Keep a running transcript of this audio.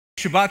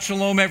Shabbat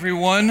Shalom,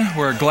 everyone.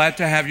 We're glad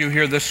to have you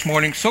here this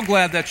morning. So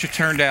glad that you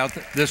turned out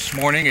this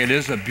morning. It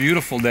is a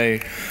beautiful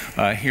day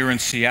here in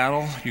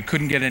Seattle. You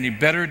couldn't get any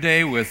better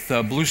day with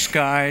blue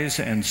skies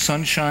and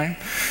sunshine.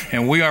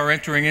 And we are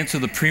entering into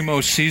the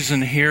primo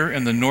season here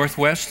in the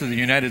northwest of the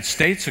United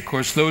States. Of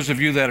course, those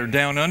of you that are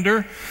down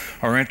under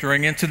are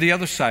entering into the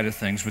other side of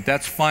things. But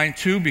that's fine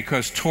too,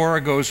 because Torah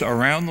goes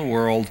around the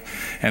world,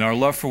 and our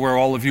love for where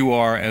all of you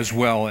are as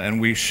well. And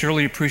we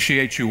surely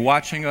appreciate you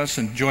watching us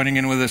and joining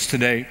in with us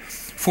today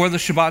for the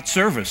Shabbat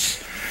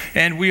service.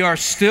 And we are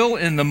still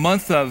in the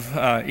month of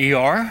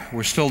ER.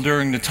 We're still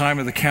during the time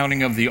of the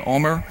counting of the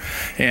Omer,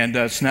 and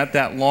it's not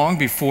that long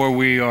before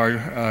we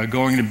are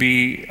going to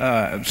be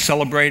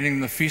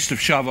celebrating the Feast of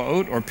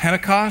Shavuot, or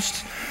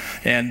Pentecost.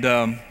 And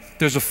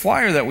there's a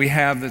flyer that we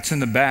have that's in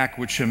the back,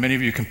 which many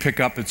of you can pick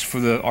up. It's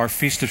for our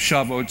Feast of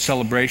Shavuot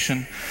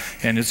celebration.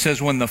 And it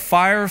says, "When the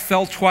fire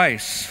fell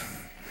twice,"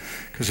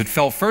 because it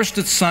fell first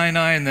at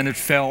Sinai and then it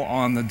fell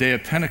on the day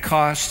of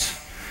Pentecost,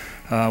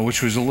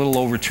 which was a little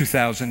over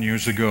 2,000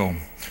 years ago.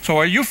 So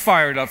are you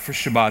fired up for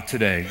Shabbat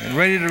today and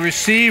ready to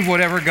receive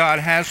whatever God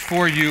has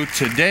for you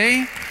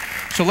today?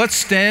 So let's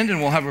stand and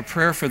we'll have a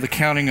prayer for the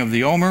counting of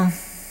the Omer,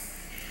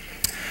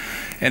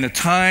 and a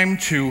time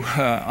to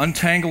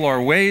untangle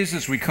our ways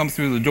as we come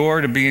through the door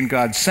to be in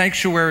God's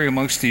sanctuary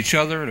amongst each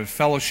other, to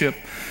fellowship,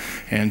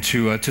 and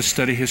to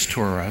study His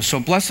Torah. So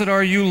blessed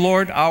are you,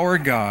 Lord, our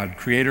God,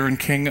 Creator and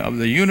King of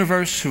the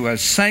universe, who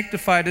has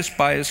sanctified us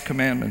by His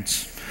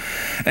commandments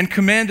and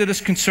commanded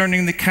us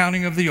concerning the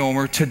counting of the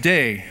Omer.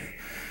 Today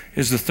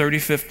is the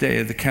 35th day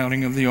of the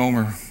counting of the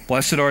Omer.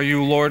 Blessed are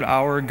you, Lord,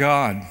 our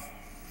God,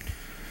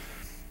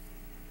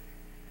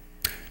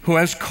 who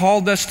has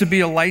called us to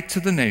be a light to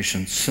the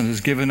nations and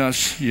has given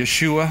us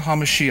Yeshua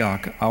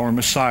HaMashiach, our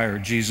Messiah,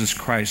 Jesus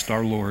Christ,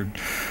 our Lord.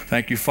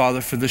 Thank you, Father,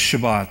 for this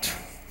Shabbat,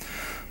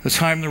 the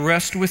time to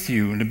rest with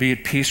you and to be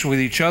at peace with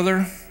each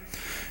other.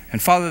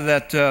 And Father,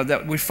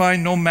 that we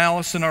find no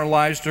malice in our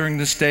lives during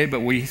this day,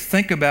 but we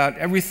think about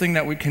everything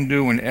that we can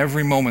do in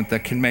every moment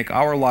that can make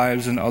our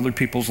lives and other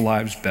people's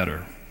lives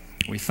better.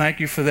 We thank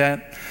you for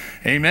that.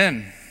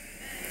 Amen.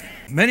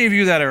 Many of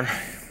you that are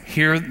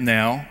here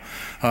now,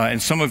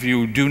 and some of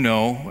you do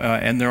know,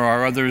 and there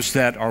are others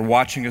that are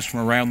watching us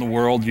from around the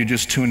world. You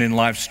just tune in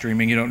live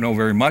streaming. You don't know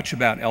very much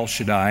about El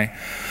Shaddai.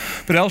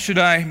 But El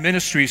Shaddai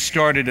Ministries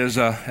started as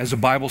a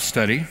Bible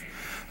study.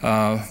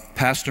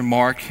 Pastor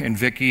Mark and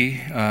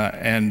Vicky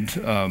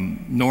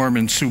and Norm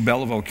and Sue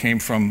Beliveau came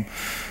from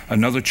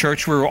another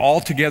church. We were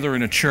all together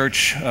in a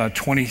church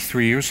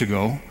 23 years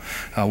ago.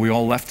 We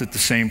all left at the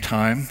same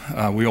time.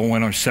 We all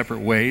went our separate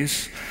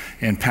ways.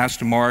 And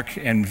Pastor Mark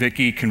and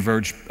Vicky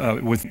converged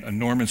with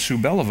Norm and Sue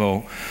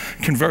Beliveau,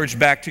 converged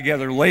back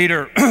together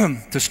later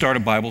to start a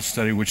Bible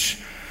study, which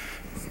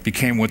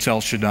became what's El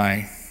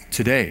Shaddai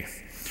today.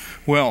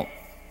 Well,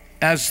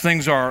 as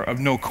things are of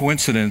no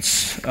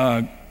coincidence,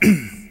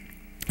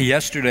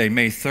 yesterday,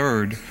 May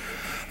 3rd,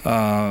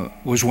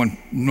 was when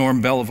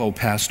Norm Beliveau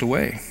passed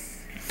away.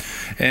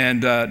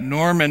 And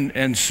Norm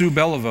and Sue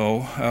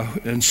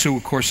Beliveau, and Sue,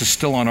 of course, is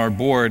still on our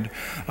board,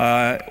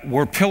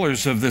 were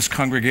pillars of this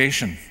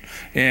congregation.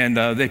 And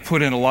they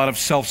put in a lot of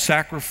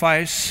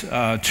self-sacrifice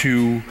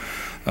to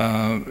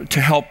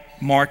help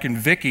Mark and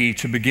Vicky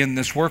to begin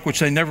this work, which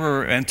they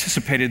never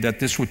anticipated that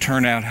this would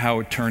turn out how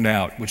it turned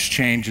out, which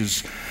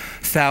changes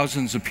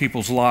thousands of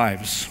people's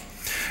lives.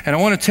 And I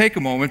want to take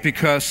a moment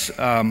because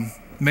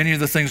many of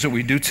the things that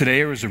we do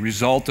today are as a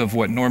result of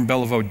what Norm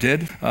Beliveau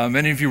did.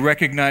 Many of you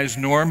recognize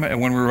Norm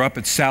when we were up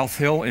at South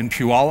Hill in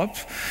Puyallup,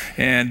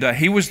 and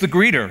he was the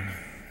greeter.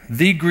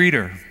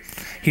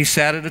 He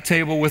sat at a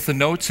table with the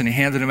notes and he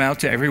handed them out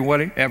to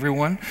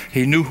everyone.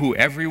 He knew who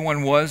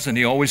everyone was, and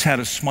he always had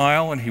a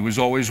smile, and he was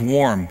always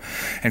warm.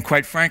 And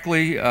quite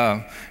frankly,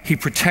 he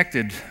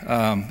protected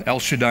El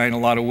Shaddai in a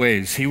lot of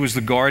ways. He was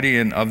the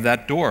guardian of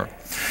that door.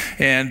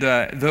 And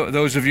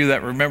those of you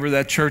that remember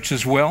that church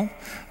as well,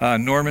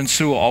 Norm and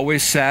Sue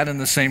always sat in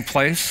the same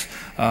place.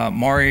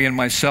 Mari and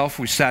myself,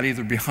 we sat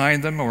either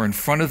behind them or in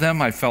front of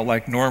them. I felt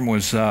like Norm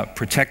was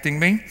protecting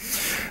me.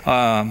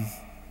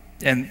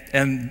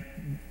 And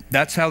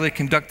that's how they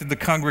conducted the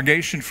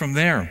congregation from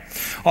there.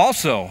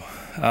 Also,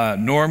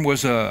 Norm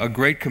was a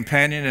great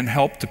companion and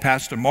help to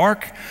Pastor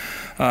Mark,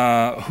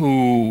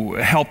 who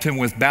helped him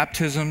with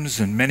baptisms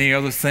and many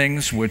other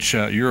things, which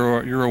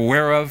you're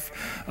aware of,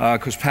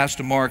 because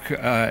Pastor Mark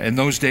in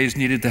those days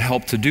needed the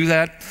help to do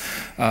that.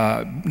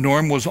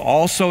 Norm was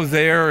also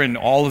there in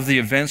all of the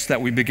events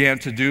that we began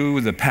to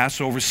do, the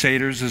Passover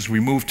Seders, as we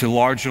moved to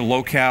larger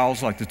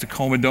locales like the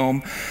Tacoma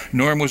Dome.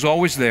 Norm was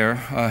always there.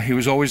 He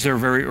was always there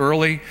very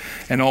early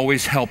and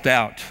always helped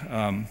out.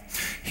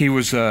 He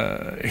was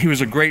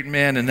a great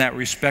man in that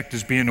respect,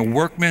 as being a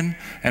workman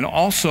and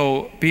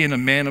also being a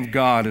man of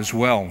God as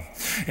well.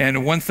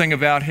 And one thing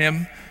about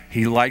him,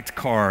 he liked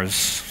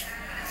cars.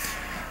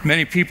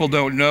 Many people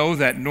don't know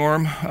that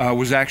Norm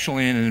was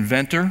actually an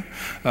inventor.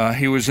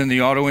 He was in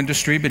the auto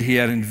industry, but he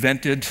had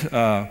invented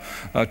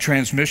a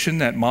transmission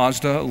that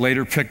Mazda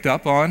later picked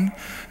up on.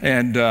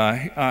 And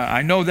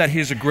I know that he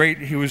was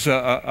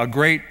a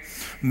great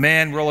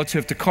man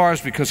relative to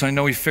cars because I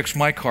know he fixed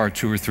my car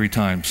 2 or 3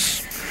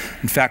 times.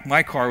 In fact,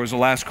 my car was the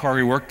last car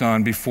he worked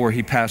on before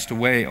he passed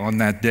away on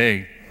that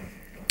day.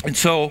 And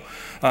so,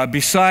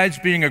 besides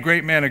being a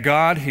great man of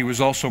God, he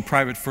was also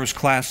private first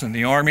class in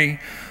the Army,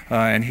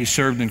 and he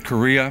served in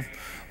Korea,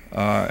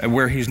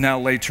 where he's now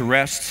laid to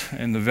rest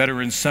in the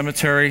Veterans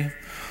Cemetery.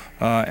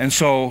 And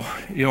so,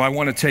 I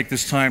want to take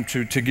this time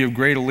to give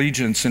great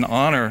allegiance and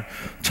honor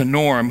to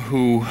Norm,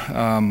 who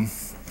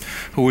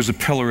was a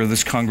pillar of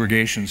this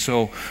congregation.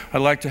 So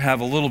I'd like to have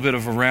a little bit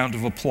of a round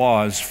of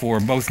applause for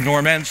both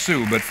Norm and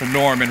Sue, but for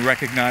Norm in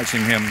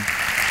recognizing him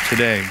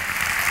today.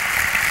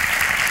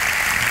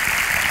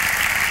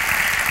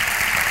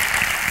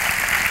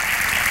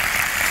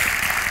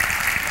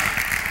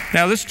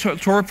 Now, this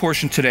Torah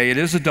portion today, it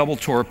is a double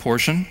Torah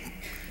portion,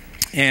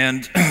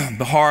 and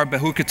Behar,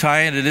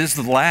 Bechukotai, and it is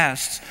the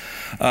last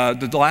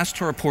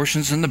Torah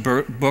portions in the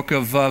book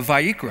of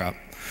Vayikra.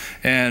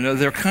 And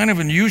they're kind of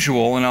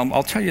unusual, and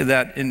I'll tell you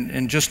that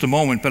in just a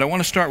moment. But I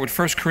want to start with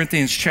 1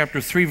 Corinthians chapter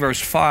 3,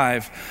 verse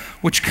 5,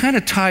 which kind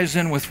of ties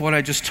in with what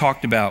I just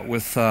talked about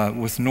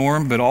with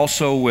Norm, but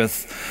also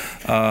with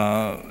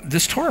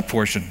this Torah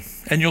portion.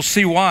 And you'll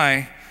see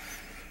why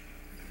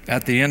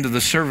at the end of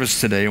the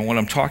service today and what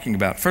I'm talking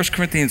about. 1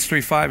 Corinthians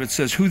 3:5, it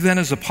says, "Who then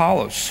is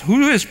Apollos?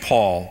 Who is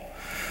Paul?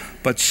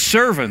 But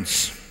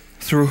servants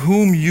through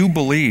whom you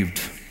believed,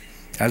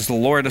 as the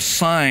Lord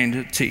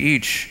assigned to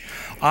each.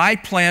 I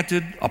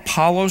planted,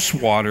 Apollos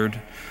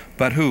watered,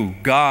 but who?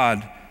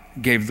 God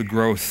gave the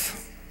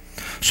growth.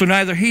 So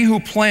neither he who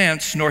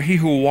plants nor he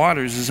who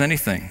waters is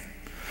anything,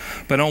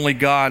 but only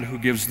God who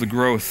gives the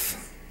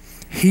growth.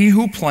 He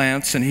who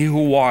plants and he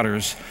who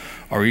waters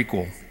are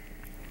equal,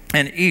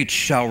 and each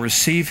shall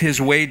receive his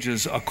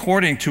wages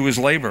according to his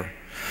labor.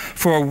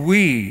 For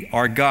we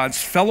are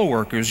God's fellow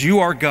workers. You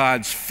are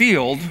God's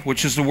field,"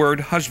 which is the word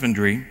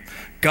husbandry,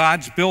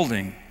 "God's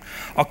building.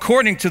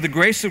 According to the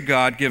grace of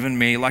God given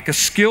me, like a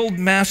skilled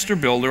master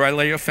builder, I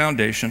lay a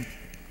foundation,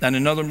 and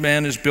another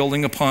man is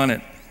building upon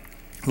it.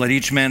 Let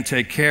each man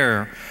take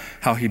care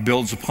how he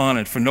builds upon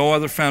it. For no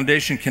other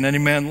foundation can any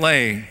man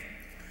lay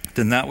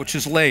than that which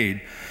is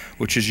laid,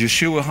 which is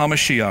Yeshua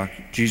HaMashiach,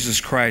 Jesus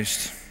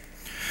Christ."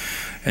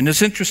 And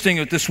it's interesting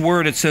that this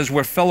word, it says,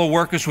 "We're fellow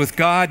workers with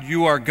God.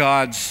 You are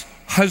God's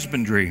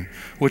husbandry,"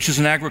 which is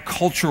an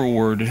agricultural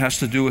word. It has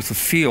to do with the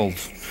field.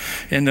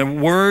 And the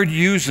word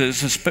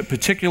uses,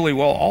 particularly,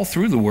 well, all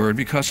through the word,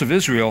 because of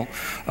Israel,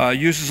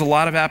 uses a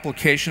lot of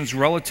applications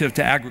relative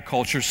to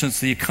agriculture, since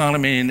the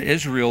economy in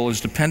Israel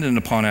is dependent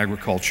upon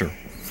agriculture,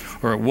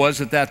 or it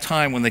was at that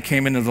time when they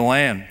came into the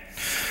land.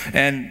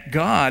 And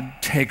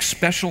God takes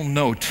special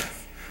note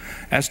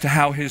as to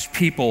how his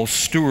people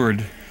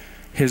steward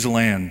his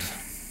land.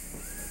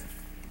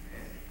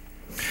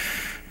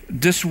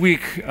 This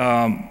week,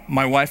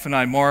 my wife and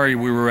I, Mari,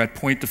 we were at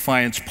Point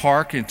Defiance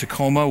Park in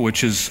Tacoma,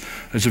 which is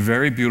a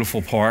very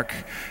beautiful park.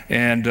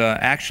 And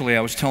actually,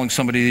 I was telling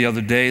somebody the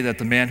other day that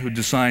the man who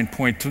designed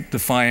Point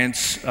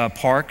Defiance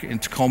Park in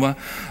Tacoma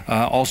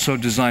also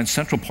designed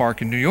Central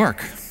Park in New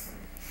York.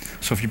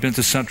 So if you've been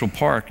to Central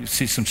Park, you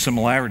see some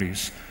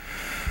similarities.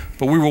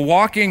 But we were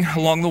walking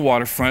along the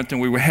waterfront, and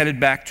we were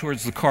headed back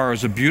towards the car. It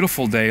was a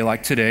beautiful day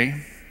like today.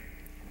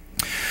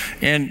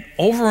 And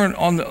over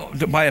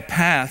by a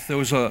path, there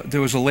was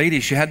a lady.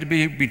 She had to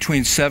be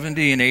between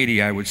 70 and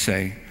 80, I would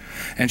say.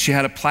 And she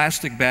had a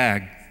plastic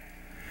bag.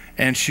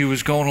 And she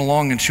was going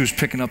along and she was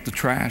picking up the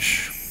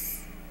trash.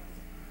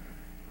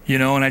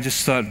 And I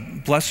just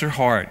thought, bless her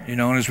heart.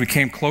 And as we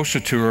came closer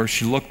to her,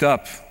 she looked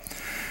up.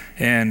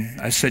 And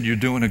I said, "You're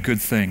doing a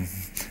good thing."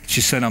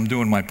 She said, "I'm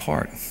doing my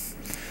part."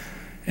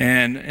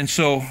 And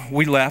so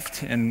we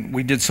left and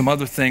we did some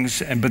other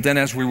things. But then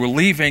as we were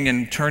leaving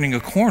and turning a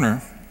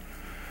corner,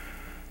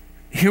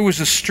 here was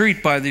a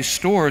street by these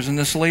stores, and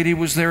this lady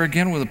was there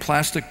again with a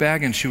plastic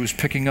bag, and she was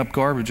picking up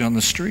garbage on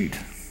the street.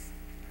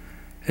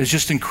 It's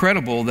just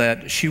incredible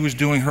that she was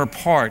doing her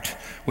part,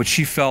 what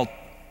she felt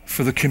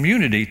for the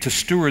community, to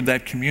steward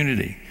that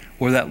community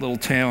or that little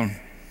town.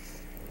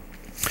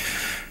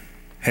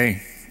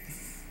 Hey,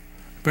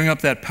 bring up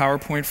that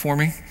PowerPoint for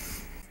me.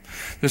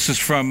 This is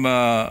from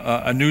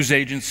a news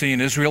agency in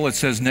Israel. It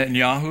says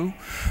Netanyahu.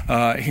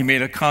 He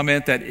made a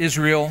comment that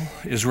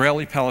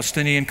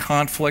Israeli-Palestinian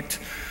conflict,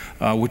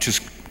 which is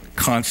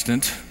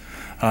constant,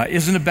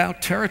 isn't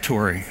about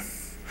territory.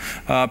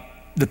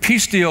 The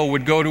peace deal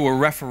would go to a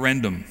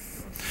referendum.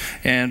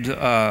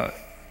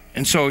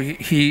 And so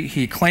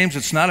he claims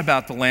it's not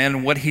about the land.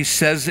 And what he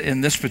says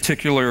in this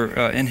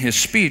particular, in his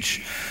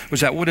speech,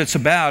 was that what it's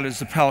about is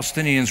the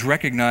Palestinians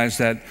recognize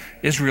that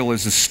Israel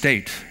is a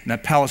state, and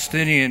that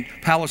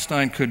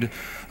Palestine could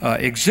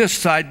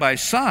exist side by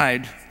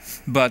side,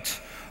 but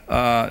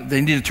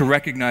they needed to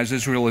recognize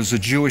Israel as a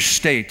Jewish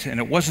state, and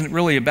it wasn't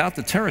really about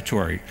the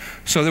territory.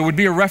 So there would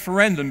be a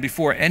referendum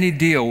before any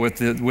deal with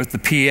the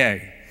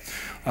PA.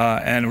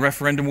 And a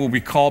referendum will be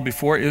called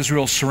before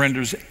Israel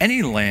surrenders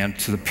any land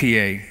to the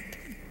PA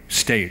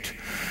state.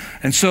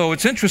 And so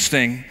it's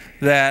interesting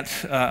that,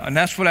 and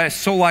that's what I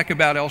so like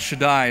about El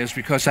Shaddai, is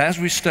because as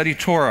we study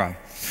Torah,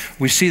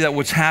 We see that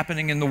what's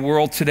happening in the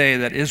world today,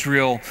 that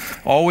Israel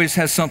always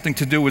has something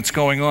to do with what's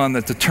going on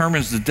that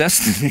determines the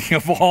destiny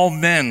of all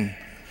men.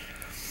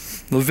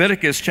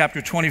 Leviticus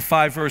chapter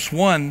 25, verse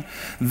 1,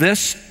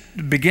 this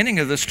beginning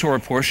of this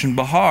Torah portion,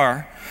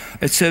 Behar,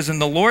 it says,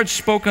 "And the Lord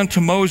spoke unto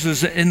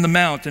Moses in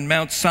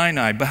Mount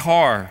Sinai,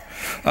 Behar,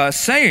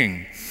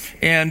 saying,"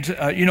 and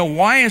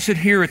why is it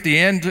here at the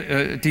end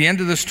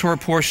of this Torah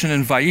portion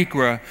in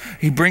Vayikra,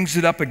 he brings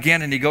it up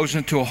again and he goes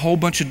into a whole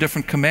bunch of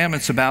different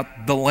commandments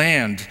about the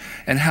land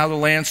and how the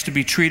land's to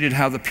be treated,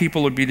 how the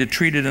people would be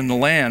treated in the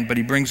land, but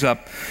he brings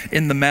up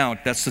in the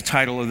mount. That's the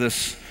title of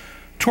this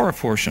Torah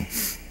portion.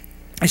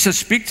 He says,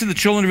 "Speak to the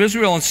children of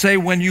Israel and say,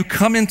 when you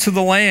come into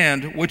the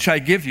land which I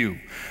give you,"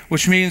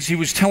 which means he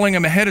was telling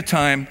them ahead of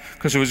time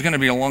because it was going to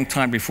be a long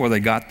time before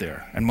they got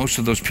there. And most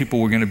of those people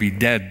were going to be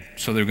dead.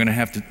 So they're going to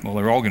have to, well,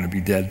 they're all going to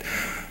be dead.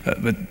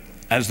 But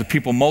as the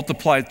people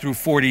multiplied through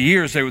 40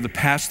 years, they were to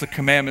pass the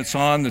commandments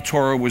on. The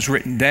Torah was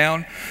written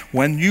down.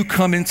 When you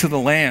come into the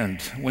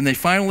land, when they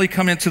finally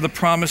come into the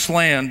promised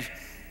land,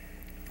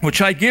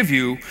 which I give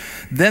you,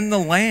 then the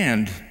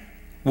land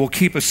will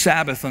keep a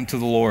Sabbath unto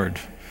the Lord.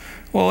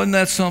 Well, isn't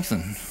that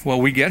something? Well,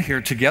 we get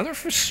here together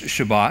for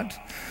Shabbat,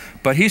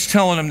 but he's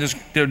telling them there's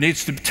going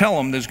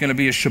to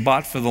be a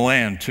Shabbat for the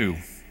land too.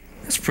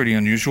 That's pretty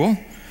unusual.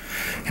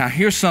 Now,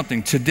 here's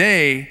something.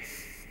 Today,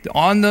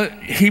 on the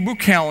Hebrew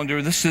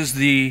calendar, this is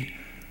the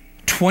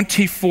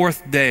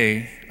 24th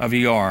day of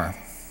ER,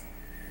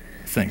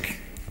 I think,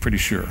 pretty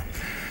sure.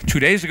 2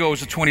 days ago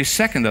was the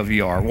 22nd of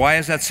ER. Why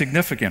is that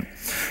significant?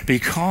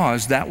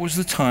 Because that was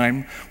the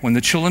time when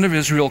the children of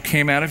Israel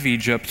came out of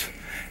Egypt,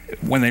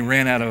 when they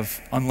ran out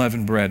of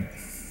unleavened bread,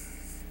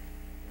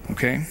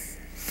 okay,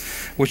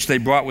 which they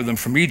brought with them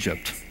from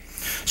Egypt.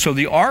 So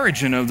the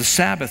origin of the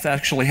Sabbath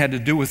actually had to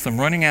do with them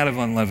running out of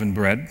unleavened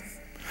bread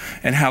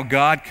and how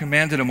God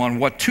commanded them on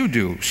what to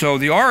do. So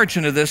the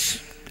origin of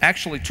this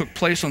actually took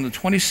place on the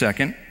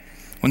 22nd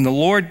when the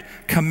Lord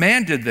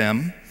commanded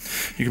them.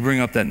 You can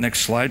bring up that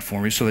next slide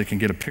for me so they can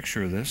get a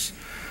picture of this.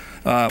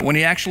 When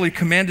he actually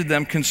commanded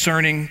them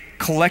concerning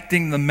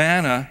collecting the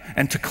manna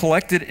and to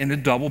collect it in a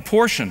double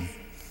portion.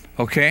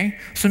 Okay?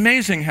 It's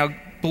amazing how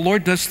the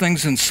Lord does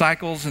things in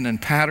cycles and in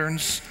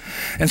patterns.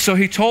 And so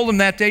he told them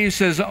that day, he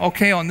says,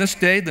 okay, on this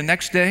day, the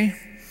next day,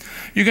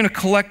 you're going to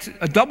collect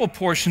a double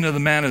portion of the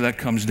manna that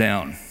comes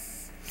down.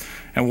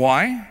 And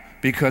why?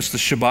 Because the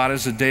Shabbat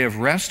is a day of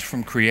rest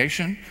from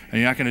creation, and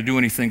you're not going to do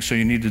anything, so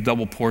you need the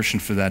double portion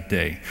for that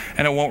day.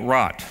 And it won't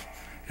rot.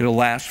 It'll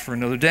last for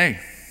another day.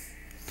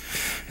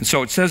 And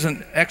so it says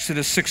in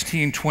Exodus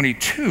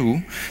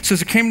 16:22, it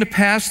says, "It came to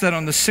pass that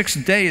on the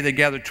 6th day they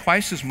gathered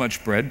twice as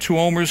much bread, 2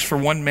 omers for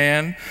one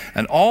man,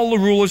 and all the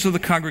rulers of the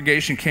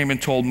congregation came and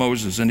told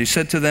Moses. And he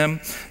said to them,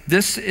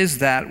 This is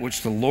that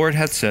which the Lord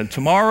hath said,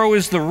 Tomorrow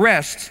is the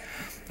rest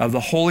of the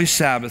holy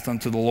Sabbath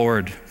unto the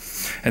Lord.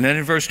 And then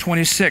in verse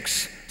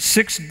 26,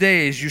 6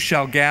 days you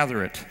shall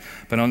gather it,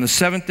 but on the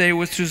 7th day,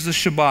 which is the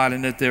Shabbat,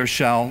 in it there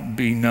shall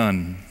be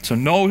none." So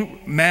no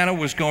manna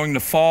was going to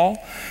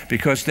fall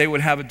because they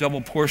would have a double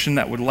portion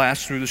that would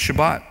last through the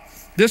Shabbat.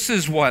 This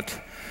is what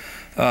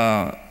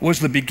was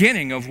the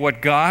beginning of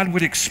what God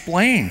would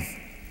explain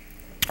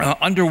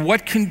under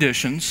what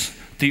conditions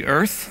the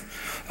earth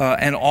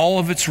and all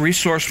of its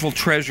resourceful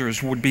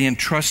treasures would be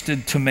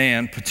entrusted to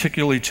man,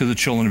 particularly to the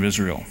children of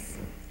Israel.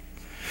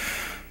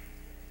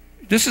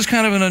 This is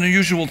kind of an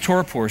unusual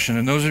Torah portion,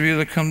 and those of you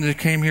that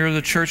came here to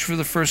the church for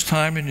the first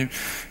time and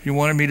you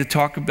wanted me to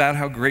talk about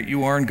how great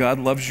you are and God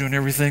loves you and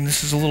everything,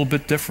 this is a little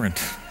bit different.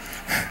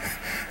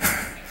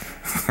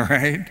 All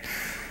right?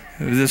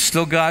 It's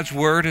still God's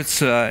word,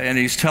 and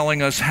he's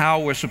telling us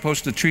how we're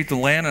supposed to treat the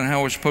land and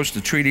how we're supposed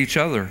to treat each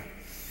other.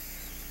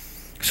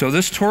 So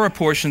this Torah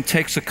portion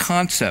takes a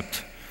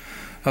concept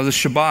of the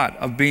Shabbat,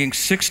 of being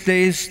 6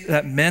 days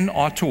that men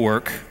ought to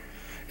work,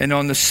 and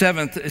on the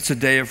 7th it's a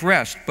day of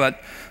rest. But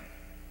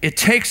it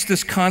takes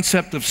this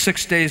concept of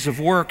 6 days of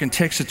work and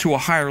takes it to a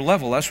higher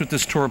level. That's what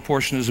this Torah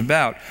portion is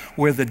about,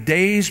 where the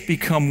days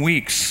become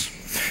weeks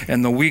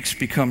and the weeks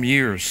become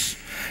years.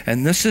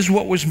 And this is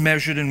what was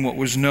measured in what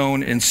was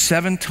known in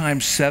 7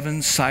 times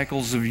 7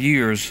 cycles of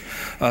years.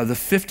 The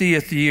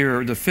 50th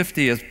year, the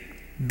 50th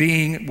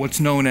being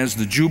what's known as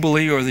the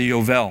Jubilee or the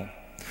Yovel.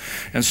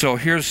 And so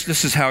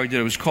this is how he did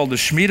it. It was called the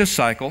Shemitah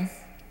cycle.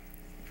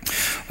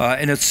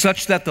 And it's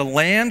such that the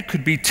land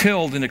could be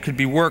tilled and it could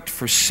be worked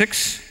for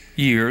 6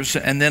 years,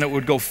 and then it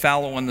would go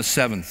fallow on the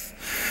 7th.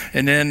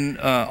 And then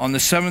on the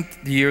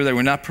 7th year, they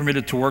were not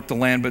permitted to work the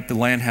land, but the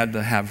land had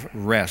to have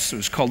rest. It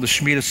was called the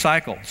Shemitah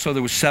cycle. So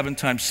there was 7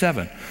 times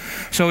 7.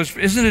 So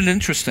isn't it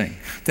interesting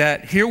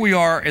that here we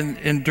are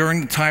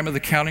during the time of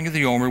the counting of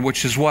the Omer,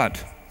 which is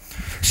what?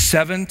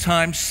 7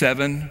 times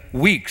 7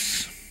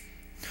 weeks,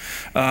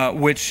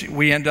 which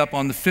we end up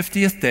on the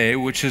 50th day,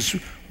 which is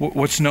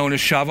what's known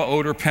as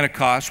Shavuot or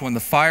Pentecost, when the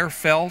fire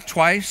fell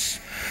twice,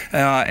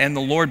 and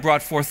the Lord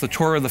brought forth the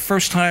Torah the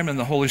first time and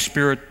the Holy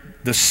Spirit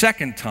the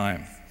second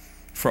time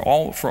for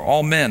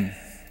all men.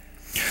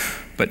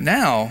 But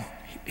now,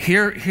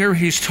 here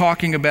he's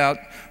talking about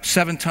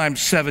 7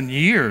 times 7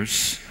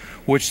 years,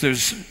 which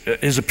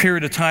is a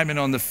period of time, and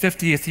on the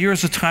 50th year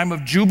is a time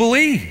of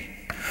Jubilee.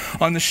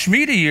 On the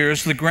Shemitah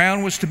years, the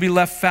ground was to be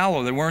left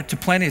fallow. They weren't to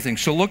plant anything.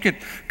 So look at,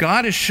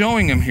 God is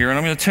showing them here, and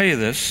I'm going to tell you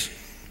this.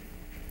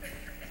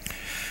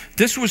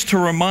 This was to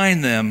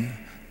remind them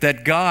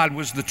that God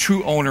was the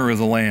true owner of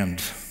the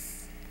land.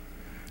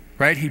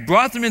 Right? He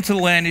brought them into the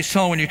land. He's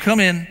telling them, when you come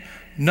in,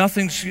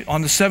 nothing's,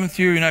 on the 7th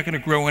year, you're not going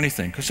to grow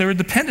anything, because they were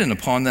dependent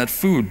upon that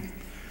food.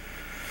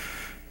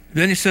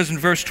 Then he says in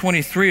verse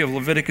 23 of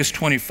Leviticus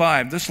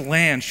 25, this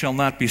land shall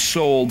not be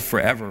sold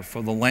forever,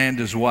 for the land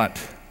is what?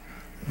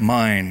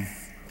 Mine.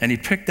 And he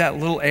picked that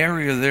little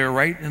area there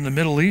right in the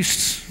Middle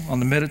East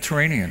on the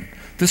Mediterranean.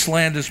 This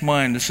land is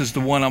mine. This is the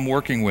one I'm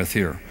working with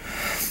here.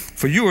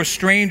 For you are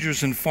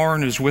strangers and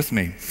foreigners with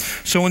me.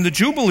 So in the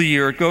Jubilee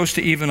year, it goes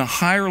to even a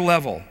higher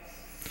level,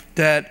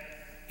 that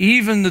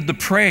even the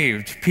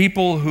depraved,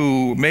 people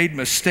who made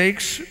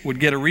mistakes, would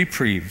get a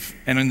reprieve.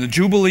 And in the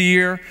Jubilee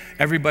year,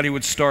 everybody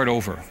would start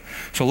over.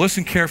 So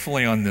listen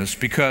carefully on this,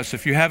 because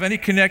if you have any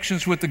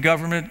connections with the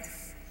government,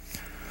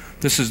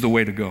 this is the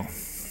way to go.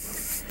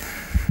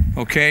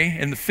 Okay?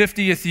 In the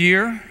 50th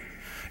year,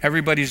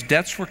 everybody's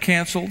debts were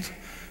canceled,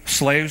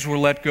 slaves were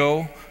let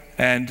go,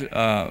 and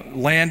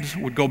land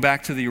would go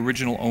back to the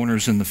original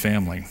owners in the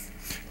family.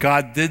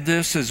 God did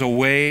this as a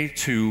way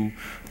to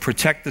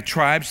protect the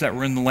tribes that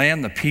were in the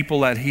land, the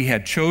people that he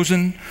had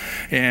chosen.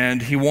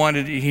 And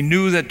he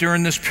knew that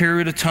during this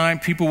period of time,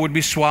 people would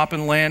be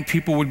swapping land,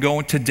 people would go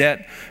into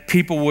debt,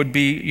 people would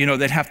be,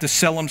 they'd have to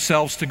sell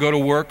themselves to go to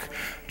work.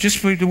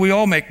 We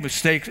all make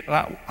mistakes.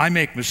 I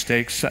make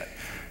mistakes.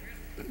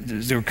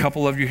 Is there a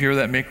couple of you here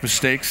that make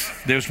mistakes?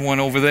 There's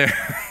one over there.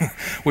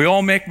 We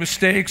all make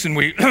mistakes, and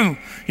we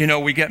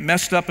get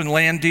messed up in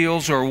land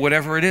deals or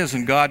whatever it is.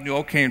 And God knew,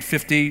 okay,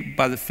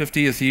 by the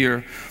 50th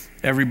year,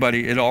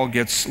 it all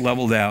gets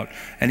leveled out.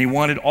 And he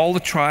wanted all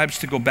the tribes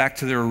to go back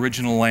to their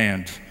original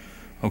land.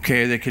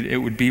 Okay, it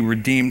would be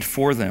redeemed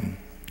for them.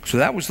 So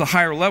that was the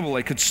higher level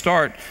they could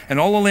start, and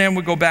all the land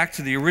would go back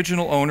to the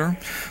original owner.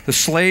 The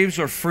slaves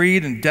are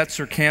freed and debts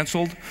are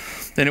canceled.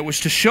 Then it was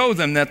to show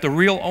them that the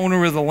real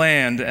owner of the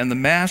land and the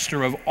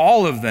master of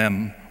all of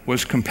them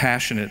was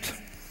compassionate.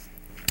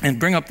 And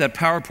bring up that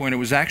PowerPoint. It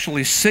was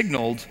actually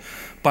signaled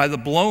by the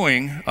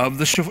blowing of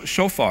the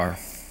shofar,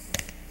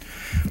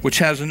 which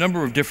has a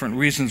number of different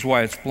reasons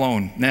why it's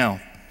blown.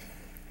 Now,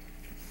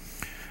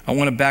 I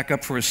want to back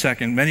up for a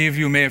second. Many of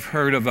you may have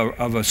heard of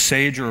a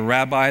sage or a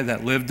rabbi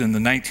that lived in the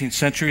 19th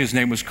century. His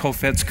name was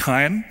Chofetz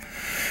Chaim.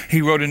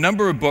 He wrote a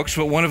number of books,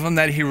 but one of them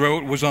that he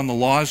wrote was on the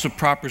laws of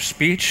proper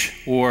speech,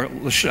 or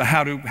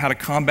how to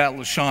combat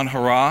Lashon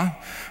Hara,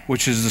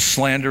 which is the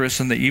slanderous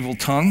and the evil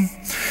tongue.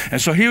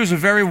 And so he was a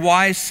very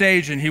wise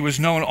sage, and he was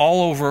known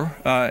all over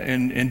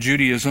in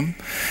Judaism.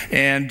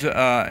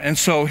 And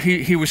so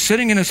he was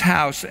sitting in his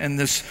house, and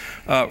this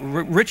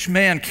rich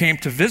man came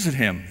to visit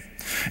him.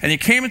 And he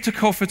came into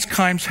Chofetz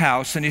Chaim's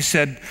house, and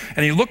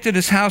he looked at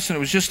his house, and it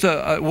was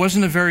it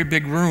wasn't a very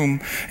big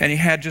room, and he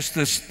had just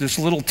this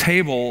little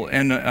table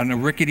and a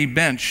rickety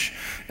bench,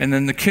 and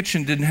then the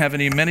kitchen didn't have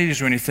any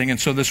amenities or anything. And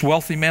so this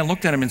wealthy man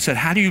looked at him and said,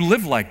 "How do you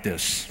live like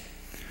this?"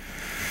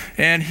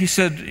 And he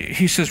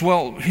says,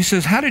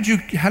 how did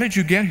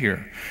you get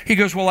here? He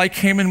goes, "Well, I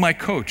came in my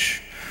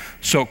coach."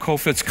 So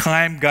Chofetz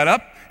Chaim got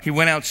up. He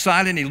went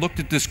outside and he looked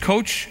at this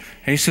coach,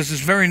 and he says,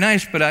 "It's very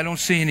nice, but I don't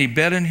see any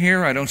bed in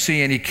here. I don't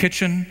see any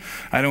kitchen.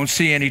 I don't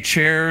see any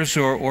chairs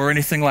or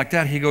anything like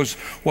that." He goes,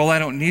 "Well, I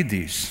don't need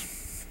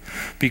these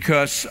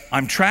because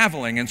I'm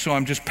traveling, and so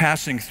I'm just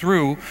passing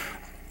through.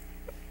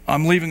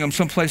 I'm leaving them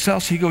someplace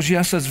else." He goes,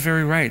 "Yes, that's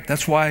very right.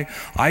 That's why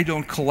I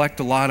don't collect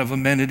a lot of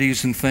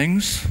amenities and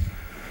things,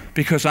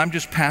 because I'm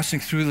just passing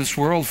through this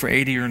world for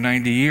 80 or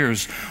 90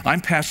 years. I'm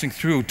passing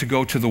through to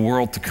go to the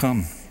world to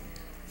come."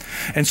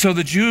 And so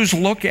the Jews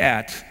look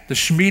at the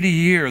Shemitah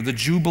year, the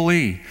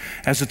Jubilee,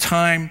 as a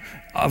time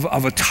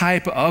of a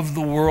type of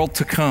the world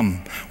to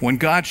come, when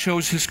God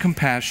shows his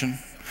compassion,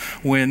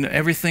 when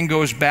everything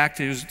goes back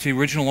to the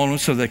original owner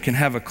so they can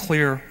have a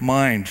clear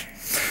mind.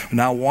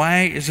 Now,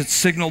 why is it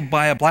signaled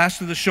by a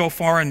blast of the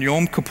shofar? And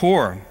Yom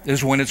Kippur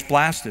is when it's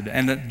blasted,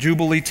 and the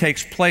Jubilee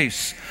takes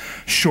place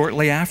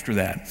shortly after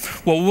that.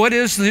 Well, what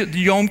is the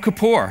Yom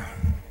Kippur?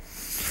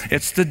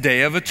 It's the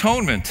Day of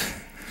Atonement.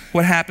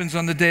 What happens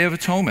on the Day of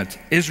Atonement?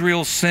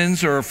 Israel's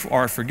sins are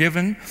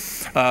forgiven.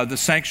 The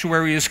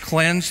sanctuary is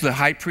cleansed. The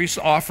high priest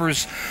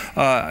offers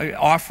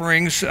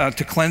offerings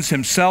to cleanse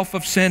himself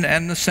of sin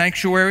and the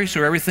sanctuary,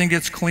 so everything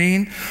gets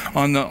clean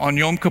on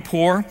Yom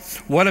Kippur.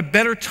 What a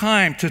better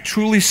time to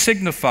truly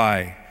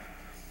signify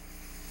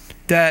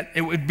that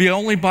it would be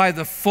only by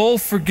the full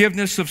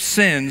forgiveness of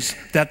sins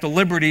that the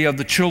liberty of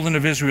the children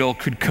of Israel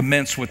could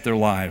commence with their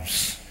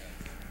lives.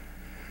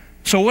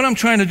 So what I'm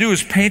trying to do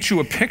is paint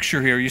you a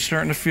picture here. Are you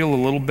starting to feel a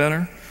little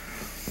better?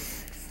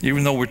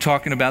 Even though we're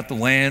talking about the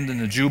land and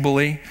the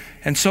Jubilee.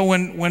 And so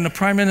when the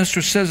Prime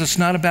Minister says it's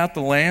not about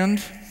the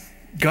land,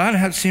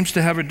 God seems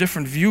to have a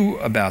different view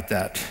about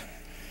that.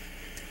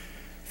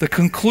 The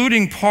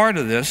concluding part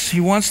of this, he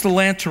wants the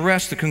land to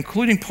rest. The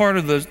concluding part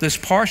of this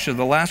parsha,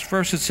 the last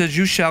verse, it says,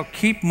 "You shall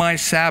keep my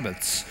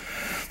Sabbaths."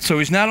 So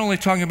he's not only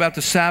talking about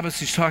the Sabbath,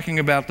 he's talking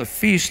about the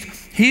feast.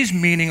 He's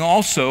meaning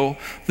also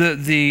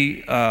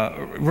the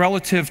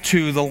relative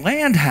to the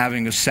land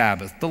having a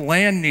Sabbath. The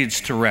land needs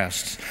to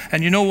rest.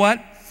 And you know what?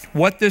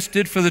 What this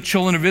did for the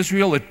children of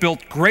Israel, it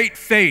built great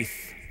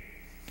faith.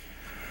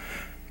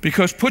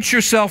 Because put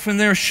yourself in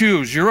their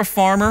shoes. You're a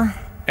farmer.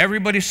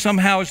 Everybody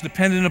somehow is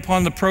dependent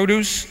upon the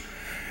produce.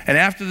 And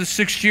after the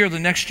 6th year, the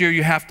next year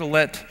you have to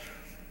let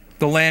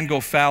the land go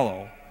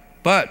fallow.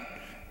 But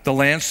the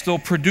land still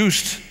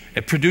produced.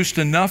 It produced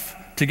enough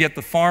to get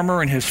the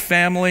farmer and his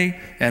family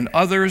and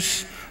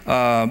others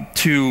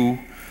to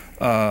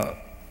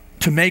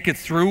make it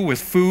through with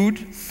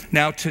food.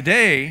 Now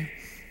today,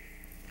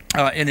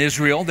 in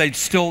Israel,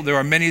 there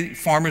are many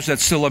farmers that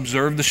still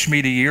observe the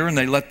Shemitah year, and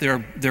they let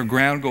their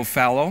ground go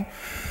fallow.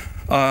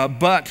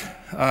 But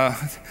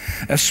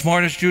as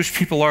smart as Jewish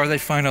people are, they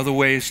find other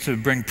ways to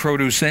bring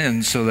produce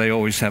in, so they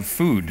always have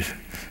food.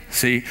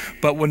 See?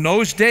 But in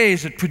those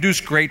days, it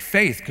produced great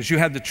faith, because you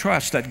had the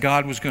trust that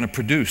God was going to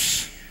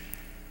produce.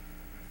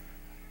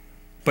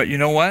 But you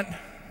know what?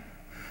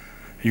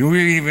 You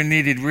even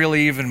needed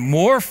even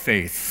more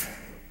faith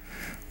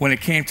when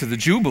it came to the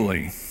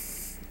Jubilee.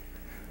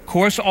 Of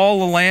course, all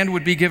the land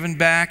would be given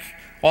back,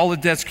 all the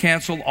debts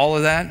canceled, all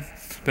of that.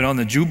 But on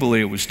the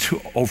Jubilee, it was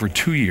over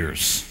 2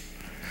 years.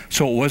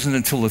 So it wasn't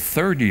until the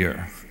 3rd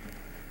year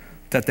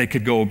that they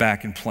could go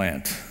back and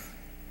plant.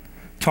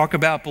 Talk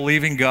about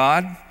believing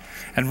God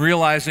and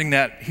realizing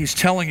that he's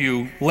telling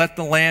you, let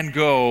the land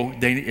go,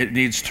 it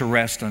needs to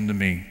rest unto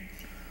me.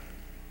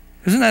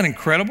 Isn't that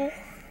incredible?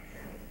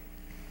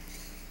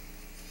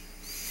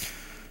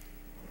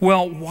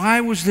 Well,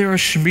 why was there a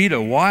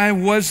Shemitah? Why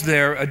was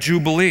there a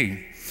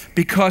Jubilee?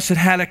 Because it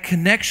had a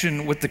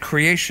connection with the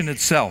creation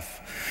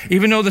itself.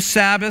 Even though the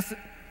Sabbath,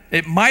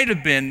 it might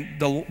have been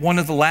one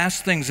of the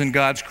last things in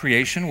God's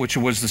creation, which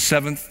was the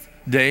 7th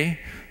day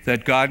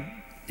that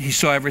he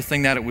saw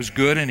everything that it was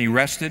good and he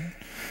rested.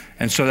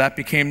 And so that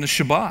became the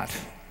Shabbat.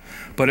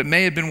 But it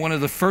may have been one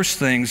of the first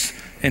things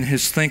in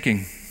his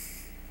thinking.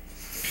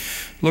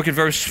 Look at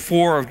verse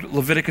 4 of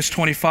Leviticus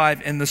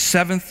 25. In the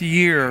 7th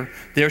year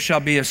there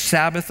shall be a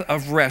Sabbath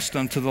of rest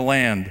unto the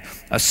land,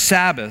 a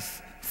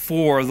Sabbath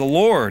for the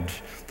Lord.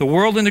 The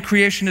world and the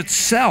creation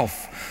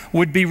itself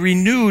would be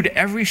renewed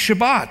every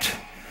Shabbat.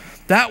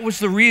 That was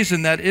the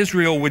reason that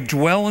Israel would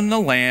dwell in the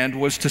land,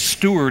 was to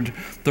steward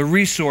the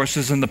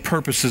resources and the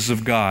purposes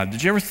of God.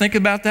 Did you ever think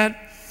about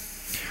that?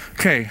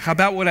 Okay, how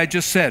about what I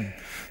just said?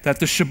 That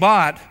the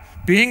Shabbat,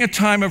 being a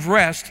time of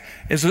rest,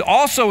 is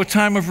also a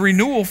time of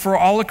renewal for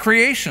all of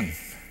creation.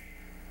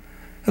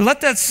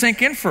 Let that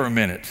sink in for a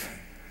minute.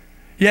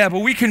 Yeah, but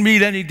we can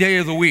meet any day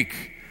of the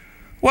week.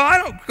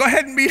 Well, go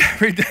ahead and meet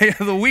every day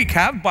of the week.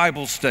 Have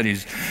Bible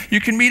studies. You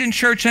can meet in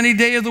church any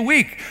day of the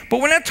week. But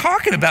we're not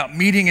talking about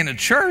meeting in a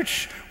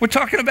church. We're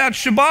talking about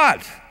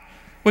Shabbat.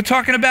 We're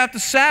talking about the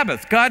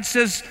Sabbath. God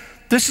says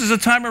this is a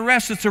time of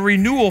rest. It's a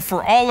renewal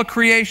for all of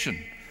creation.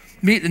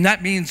 And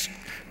that means,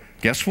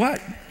 guess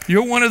what?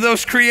 You're one of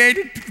those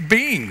created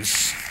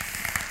beings.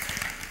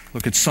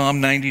 Look at Psalm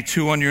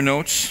 92 on your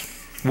notes.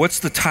 What's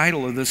the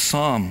title of this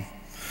psalm?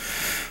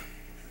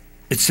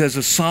 It says,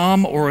 a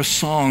psalm or a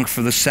song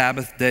for the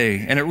Sabbath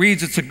day. And it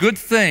reads, it's a good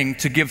thing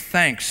to give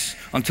thanks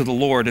unto the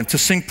Lord and to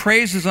sing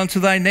praises unto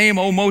thy name,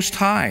 O Most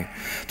High,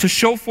 to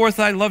show forth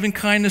thy loving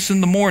kindness in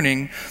the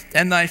morning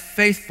and thy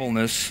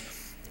faithfulness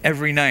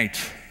every night.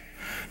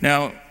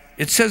 Now,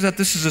 it says that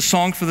this is a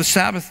song for the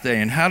Sabbath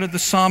day. And how did the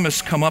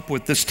psalmist come up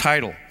with this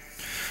title?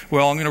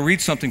 Well, I'm going to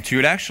read something to you.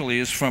 It actually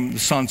is from the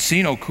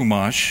Sansino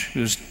Chumash.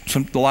 There's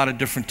a lot of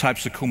different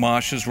types of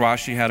Chumashes.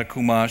 Rashi had a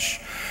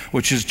Chumash,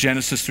 which is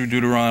Genesis through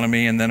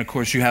Deuteronomy. And then, of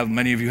course,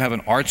 many of you have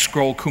an Art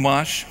Scroll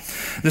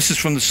Chumash. This is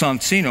from the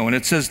Sansino. And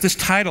it says this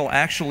title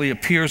actually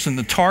appears in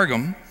the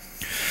Targum.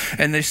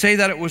 And they say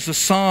that it was a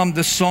psalm,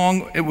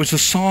 it was a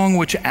song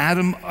which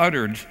Adam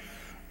uttered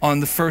on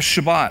the first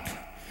Shabbat.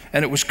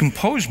 And it was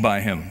composed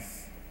by him.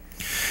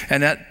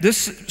 And that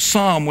this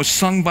psalm was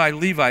sung by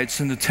Levites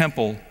in the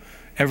temple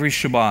every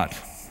Shabbat.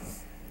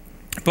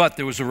 But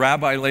there was a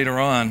rabbi later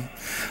on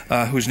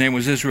whose name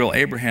was Israel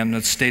Abraham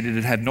that stated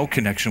it had no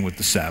connection with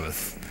the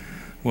Sabbath.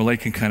 Well, they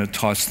can kind of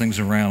toss things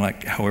around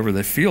like however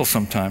they feel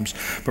sometimes.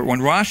 But when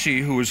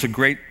Rashi, who was a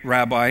great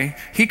rabbi,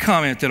 he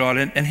commented on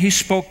it, and he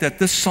spoke that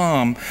this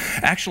psalm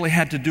actually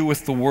had to do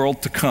with the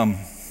world to come.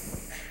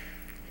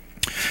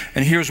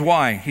 And here's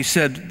why. He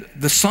said,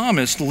 the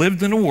psalmist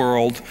lived in a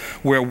world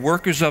where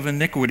workers of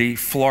iniquity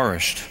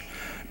flourished,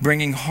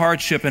 bringing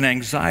hardship and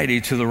anxiety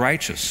to the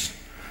righteous.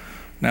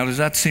 Now, does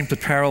that seem to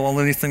parallel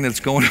anything that's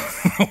going on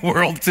in the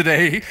world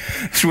today?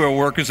 It's where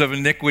workers of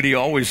iniquity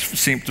always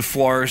seem to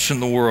flourish in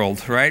the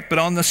world, right? But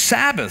on the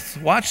Sabbath,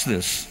 watch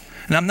this.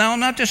 Now I'm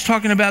not just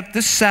talking about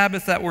this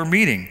Sabbath that we're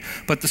meeting,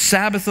 but the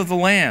Sabbath of the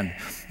land.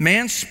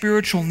 Man's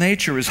spiritual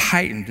nature is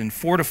heightened and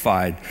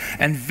fortified,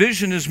 and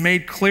vision is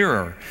made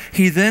clearer.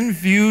 He then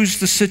views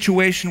the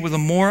situation with a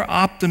more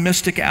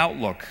optimistic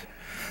outlook.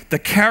 The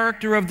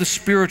character of the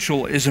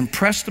spiritual is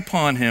impressed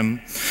upon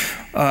him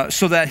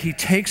so that he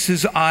takes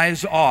his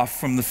eyes off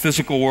from the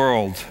physical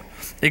world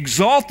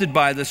Exalted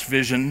by this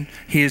vision,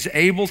 he is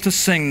able to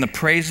sing the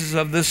praises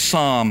of this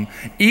psalm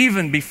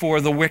even before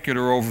the wicked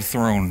are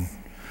overthrown.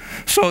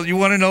 So you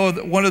want to know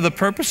that one of the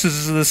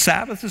purposes of the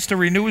Sabbath is to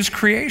renew his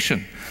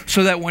creation,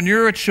 so that when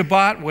you're at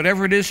Shabbat,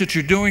 whatever it is that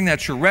you're doing,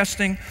 that you're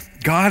resting,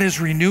 God is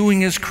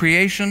renewing his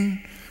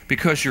creation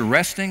because you're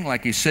resting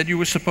like he said you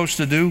were supposed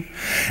to do.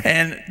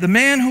 And the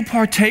man who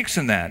partakes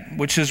in that,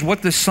 which is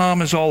what this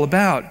psalm is all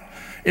about,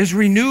 is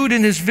renewed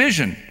in his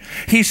vision.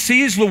 He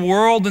sees the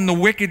world and the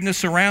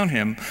wickedness around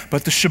him,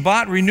 but the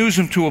Shabbat renews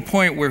him to a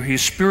point where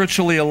he's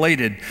spiritually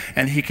elated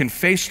and he can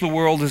face the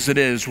world as it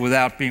is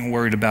without being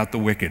worried about the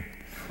wicked.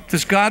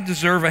 Does God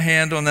deserve a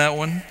hand on that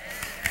one?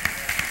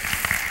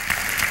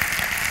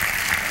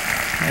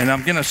 And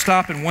I'm going to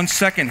stop in 1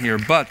 second here,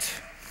 because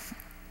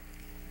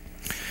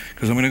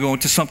I'm going to go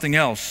into something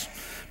else.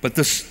 But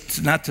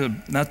this, not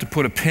to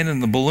put a pin in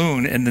the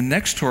balloon, in the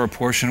next Torah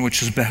portion,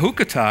 which is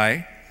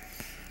Bechukotai,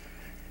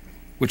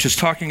 which is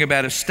talking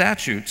about his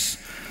statutes,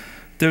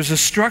 there's a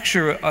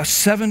structure, a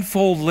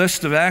sevenfold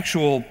list of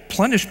actual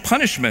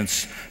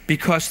punishments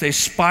because they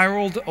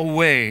spiraled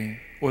away,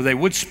 or they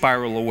would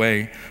spiral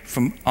away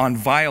on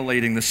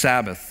violating the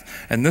Sabbath.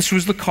 And this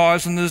was the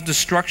cause in the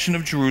destruction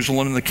of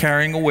Jerusalem and the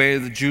carrying away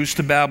of the Jews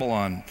to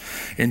Babylon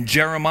in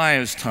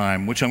Jeremiah's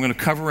time, which I'm going to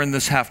cover in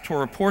this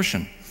half-Torah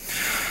portion.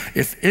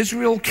 If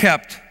Israel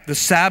kept the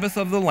Sabbath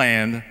of the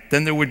land,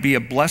 then there would be a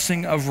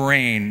blessing of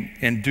rain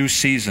in due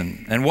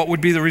season. And what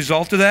would be the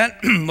result of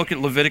that? Look at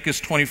Leviticus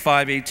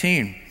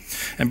 25:18.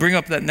 And bring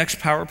up that next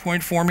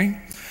PowerPoint for me.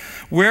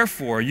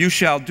 Wherefore, you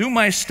shall do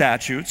my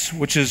statutes,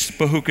 which is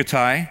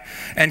Bechukotai,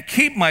 and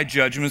keep my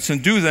judgments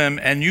and do them,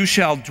 and you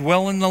shall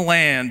dwell in the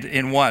land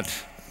in what?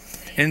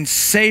 In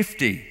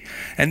safety.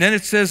 And then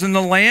it says, and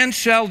the land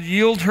shall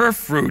yield her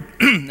fruit,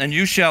 and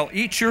you shall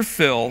eat your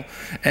fill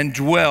and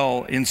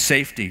dwell in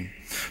safety.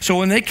 So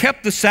when they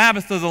kept the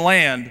Sabbath of the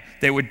land,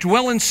 they would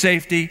dwell in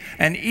safety,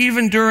 and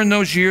even during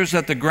those years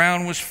that the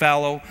ground was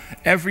fallow,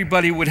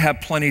 everybody would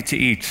have plenty to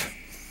eat.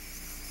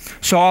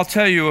 So I'll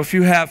tell you, if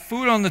you have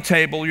food on the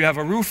table, you have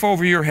a roof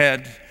over your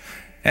head,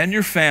 and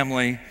your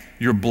family,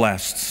 you're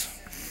blessed.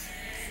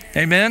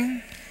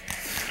 Amen?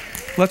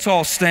 Let's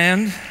all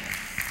stand.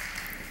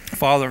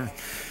 Father,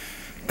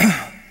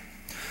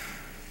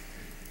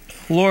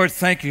 Lord,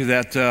 thank you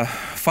that,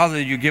 Father,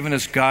 you've given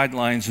us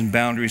guidelines and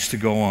boundaries to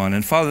go on.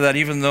 And Father, that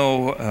even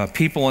though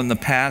people in the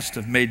past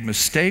have made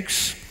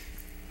mistakes,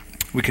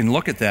 we can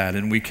look at that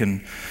and we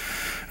can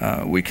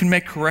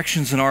make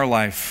corrections in our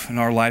life, in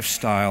our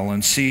lifestyle,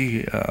 and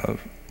see,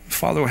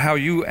 Father, how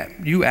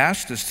you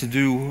asked us to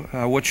do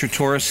what your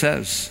Torah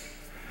says.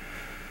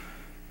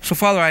 So,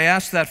 Father, I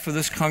ask that for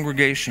this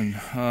congregation,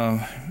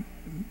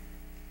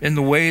 in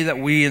the way that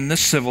we in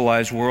this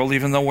civilized world,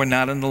 even though we're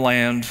not in the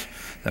land,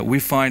 that we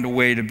find a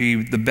way to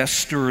be the best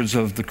stewards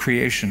of the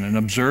creation and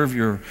observe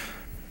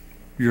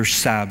your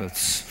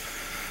Sabbaths.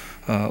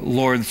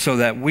 Lord, so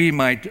that we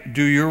might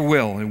do your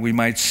will and we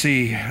might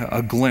see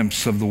a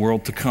glimpse of the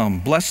world to come.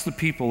 Bless the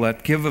people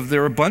that give of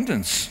their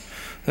abundance,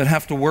 that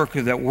have to work,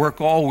 that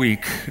work all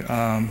week,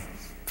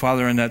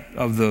 Father, and that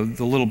of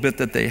the little bit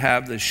that they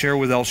have, they share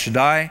with El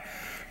Shaddai,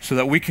 so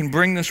that we can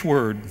bring this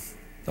word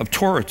of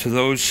Torah to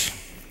those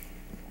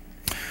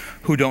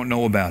who don't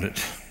know about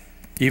it.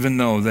 Even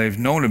though they've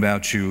known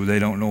about you, they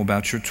don't know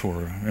about your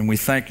Torah. And we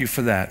thank you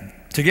for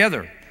that.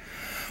 Together,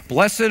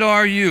 blessed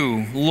are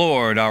you,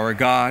 Lord, our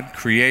God,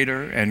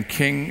 Creator and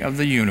King of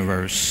the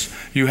universe.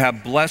 You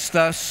have blessed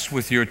us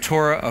with your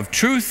Torah of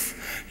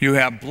truth. You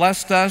have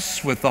blessed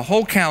us with the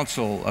whole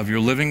counsel of your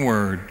living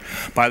word.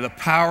 By the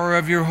power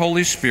of your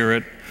Holy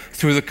Spirit,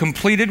 through the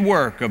completed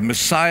work of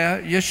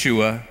Messiah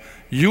Yeshua,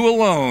 you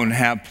alone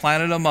have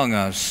planted among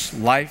us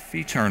life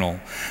eternal.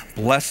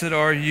 Blessed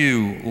are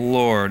you,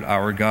 Lord,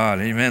 our God.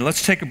 Amen.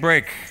 Let's take a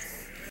break.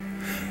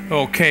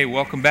 Okay,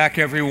 welcome back,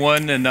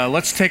 everyone, and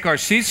let's take our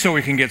seats so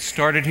we can get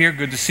started here.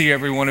 Good to see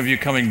every one of you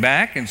coming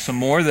back, and some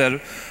more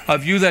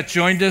of you that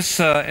joined us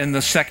in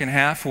the second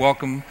half.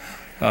 Welcome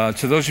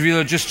to those of you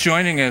that are just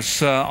joining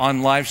us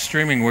on live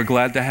streaming. We're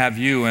glad to have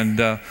you, and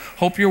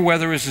hope your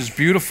weather is as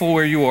beautiful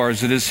where you are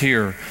as it is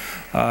here.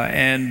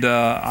 And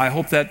I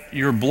hope that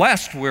you're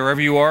blessed wherever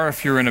you are,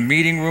 if you're in a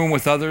meeting room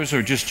with others,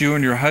 or just you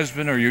and your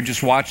husband, or you're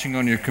just watching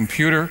on your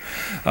computer.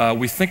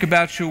 We think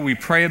about you, we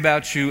pray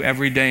about you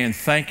every day, and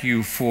thank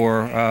you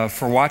for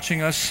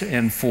watching us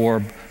and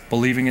for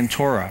believing in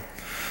Torah.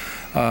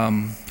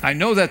 I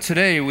know that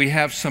today we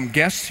have some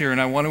guests here, and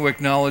I want to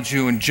acknowledge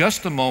you in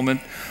just a moment,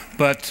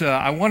 but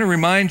I want to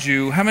remind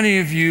you, how many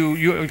of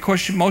you, of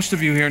course, most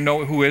of you here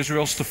know who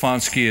Israel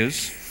Stefanski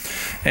is.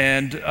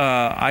 And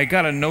I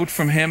got a note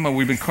from him, and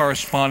we've been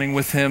corresponding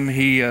with him.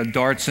 He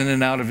darts in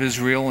and out of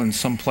Israel in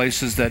some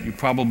places that you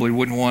probably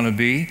wouldn't want to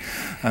be,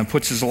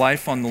 puts his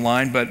life on the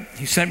line. But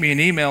he sent me an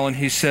email, and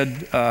he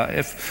said,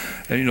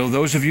 if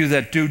those of you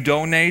that do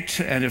donate,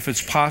 and if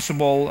it's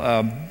possible,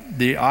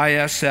 the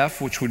ISF,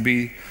 which would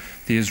be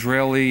the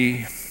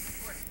Israeli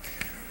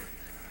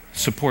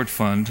support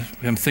fund.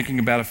 I'm thinking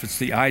about if it's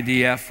the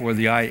IDF or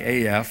the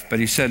IAF, but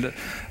he said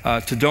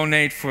to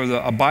donate for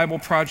a Bible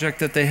project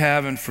that they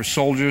have and for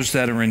soldiers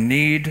that are in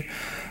need.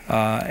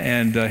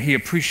 And he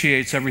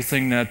appreciates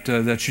everything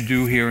that you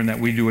do here and that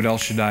we do at El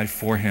Shaddai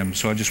for him.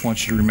 So I just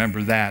want you to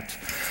remember that.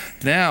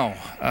 Now,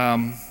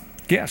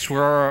 yes,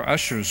 where are our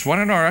ushers? Why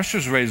don't our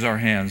ushers raise our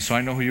hands so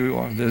I know who you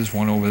are? There's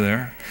one over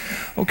there.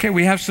 Okay,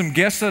 we have some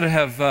guests that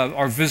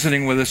are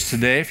visiting with us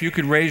today. If you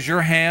could raise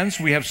your hands,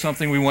 we have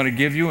something we want to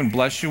give you and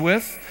bless you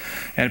with.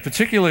 And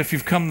particularly if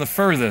you've come the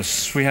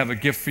furthest, we have a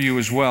gift for you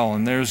as well.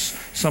 And there's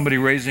somebody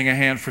raising a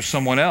hand for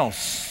someone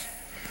else.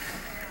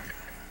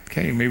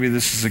 Okay, maybe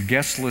this is a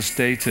guest list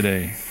day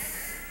today.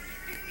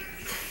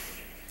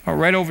 Oh,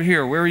 right over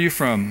here. Where are you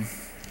from?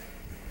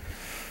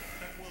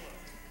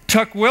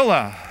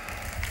 Tukwila.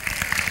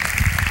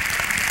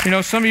 You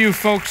know, some of you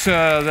folks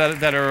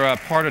that are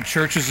part of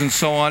churches and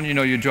so on, you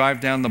know, you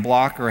drive down the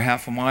block or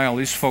half a mile.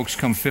 These folks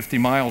come 50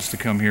 miles to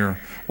come here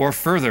or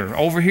further.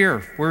 Over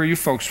here, where are you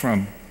folks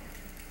from?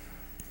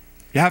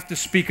 You have to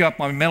speak up.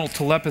 My mental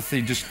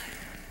telepathy just,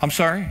 I'm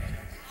sorry?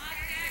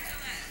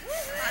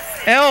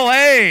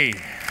 L.A.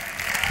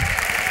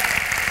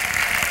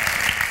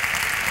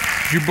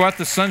 You brought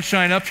the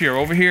sunshine up here,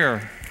 over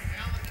here.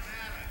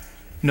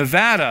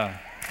 Nevada.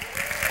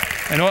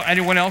 And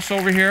anyone else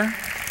over here?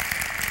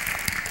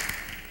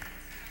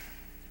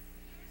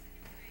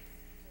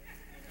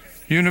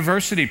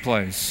 University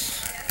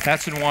Place.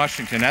 That's in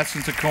Washington. That's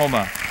in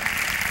Tacoma.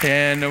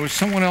 And there was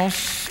someone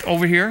else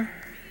over here?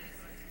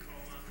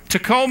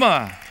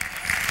 Tacoma.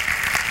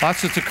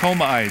 Lots of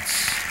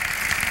Tacomaites.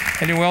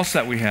 Anyone else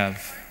that we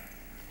have?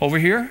 Over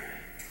here?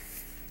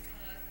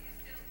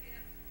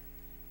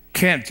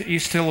 Kent,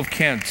 East Hill of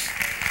Kent.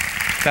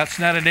 That's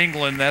not in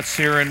England, that's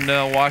here in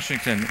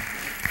Washington.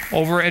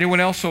 Anyone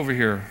else over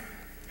here?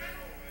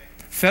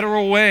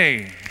 Federal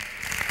Way.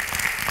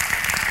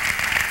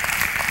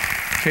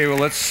 Okay, well,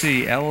 let's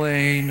see.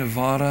 LA,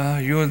 Nevada.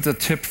 You at the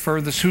tip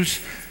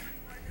furthest.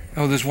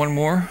 Oh, there's one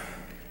more?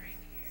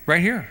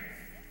 Right here.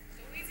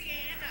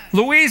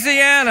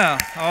 Louisiana.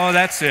 Oh,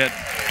 that's it.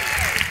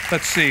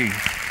 Let's see.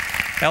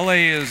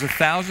 LA is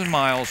 1,000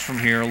 miles from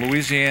here.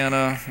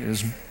 Louisiana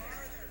is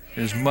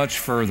much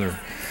further.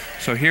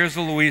 So here's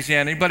the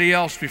Louisiana. Anybody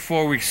else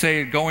before we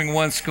say going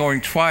once,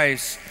 going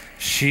twice,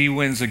 she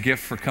wins a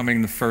gift for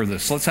coming the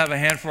furthest. Let's have a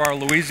hand for our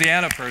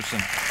Louisiana person.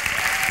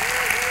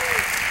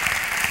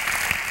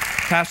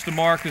 Pastor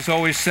Mark has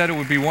always said it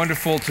would be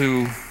wonderful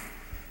to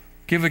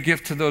give a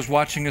gift to those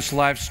watching us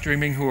live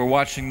streaming who are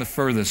watching the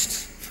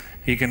furthest.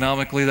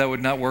 Economically, that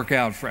would not work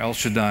out for El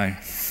Shaddai,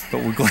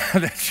 but we're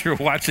glad that you're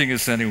watching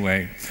us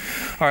anyway.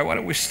 All right, why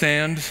don't we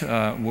stand?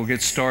 We'll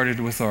get started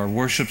with our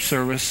worship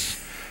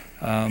service.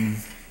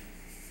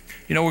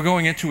 You know, we're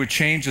going into a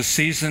change of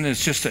season.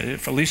 It's just,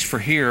 at least for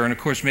here, and of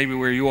course maybe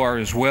where you are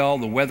as well,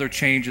 the weather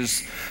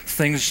changes,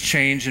 things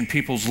change in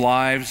people's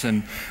lives,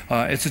 and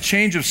it's a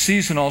change of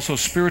season also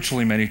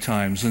spiritually many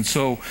times. And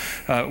so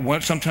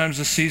sometimes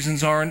the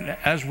seasons aren't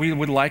as we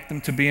would like them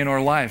to be in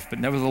our life, but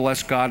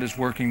nevertheless God is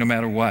working no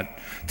matter what.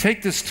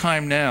 Take this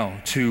time now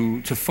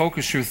to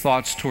focus your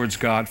thoughts towards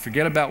God.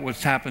 Forget about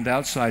what's happened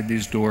outside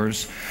these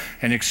doors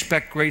and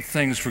expect great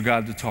things for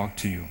God to talk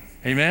to you.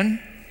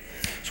 Amen?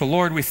 So,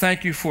 Lord, we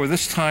thank you for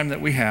this time that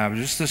we have,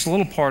 just this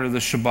little part of the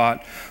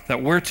Shabbat,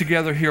 that we're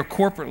together here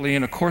corporately,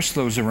 and of course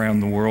those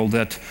around the world,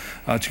 that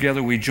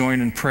together we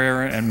join in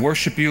prayer and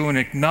worship you and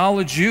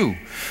acknowledge you.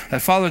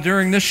 That, Father,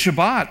 during this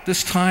Shabbat,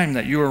 this time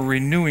that you are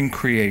renewing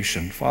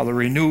creation, Father,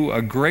 renew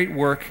a great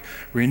work,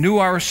 renew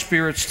our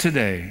spirits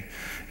today.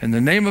 In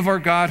the name of our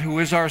God, who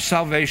is our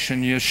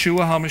salvation,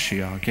 Yeshua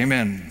HaMashiach,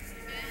 amen.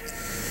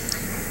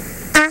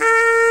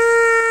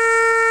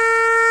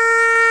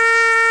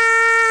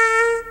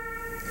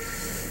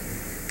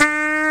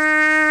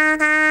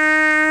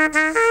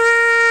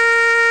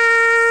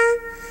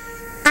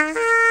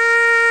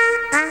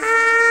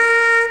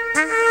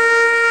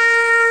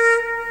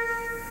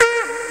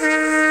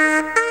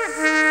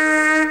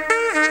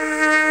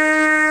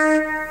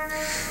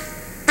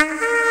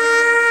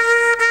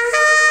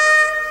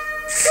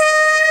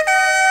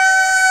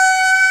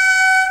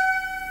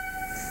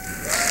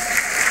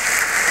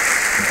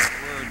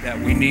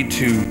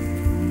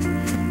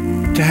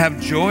 To have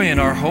joy in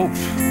our hope.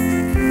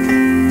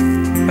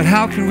 But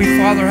how can we,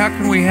 Father, how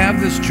can we have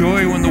this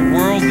joy when the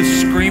world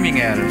is screaming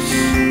at us?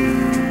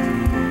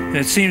 And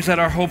it seems that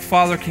our hope,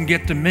 Father, can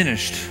get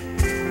diminished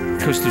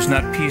because there's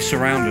not peace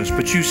around us.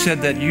 But you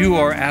said that you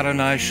are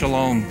Adonai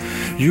Shalom.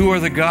 You are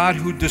the God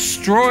who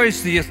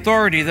destroys the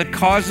authority that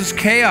causes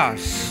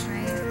chaos.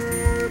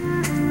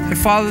 And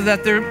Father,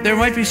 that there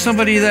might be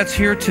somebody that's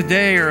here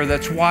today or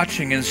that's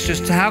watching, and it's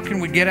just, how can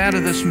we get out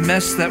of this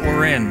mess that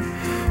we're in?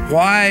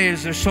 Why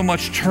is there so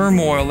much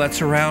turmoil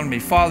that's around me?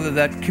 Father,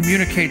 that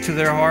communicate to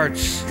their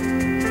hearts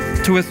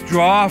to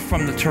withdraw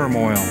from the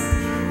turmoil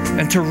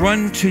and to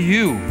run to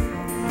you.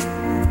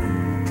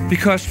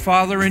 Because,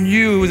 Father, in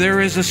you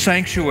there is a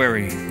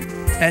sanctuary,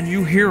 and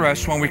you hear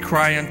us when we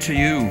cry unto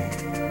you.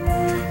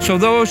 So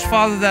those,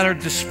 Father, that are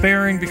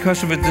despairing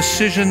because of a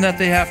decision that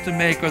they have to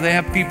make, or they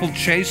have people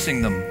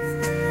chasing them,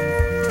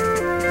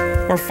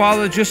 or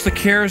Father, just the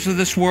cares of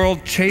this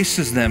world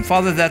chases them,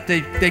 Father, that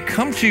they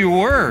come to your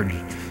word,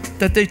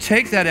 that they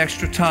take that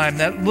extra time,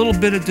 that little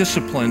bit of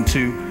discipline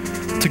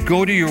to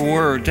go to your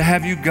word, to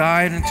have you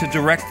guide and to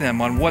direct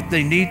them on what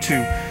they need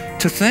to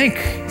think.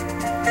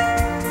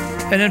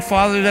 And then,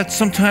 Father, that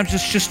sometimes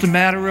it's just a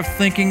matter of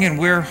thinking, and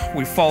where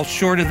we fall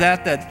short of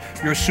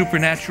that your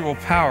supernatural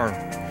power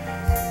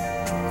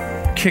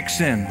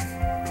kicks in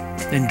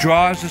and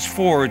draws us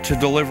forward to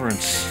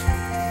deliverance.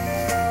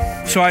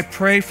 So I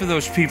pray for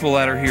those people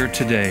that are here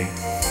today,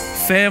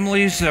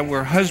 families that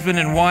were husband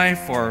and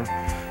wife are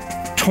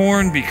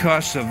torn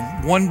because of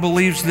one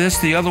believes this,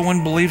 the other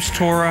one believes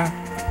Torah,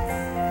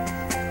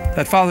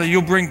 that, Father,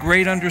 you'll bring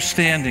great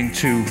understanding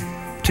to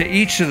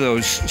each of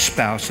those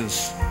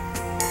spouses,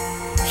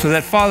 so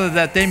that, Father,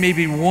 that they may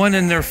be one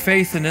in their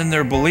faith and in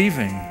their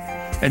believing,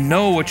 and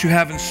know what you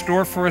have in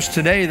store for us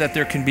today, that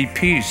there can be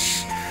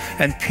peace,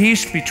 and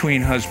peace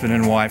between husband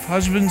and wife,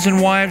 husbands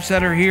and wives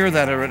that are here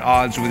that are at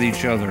odds with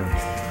each other.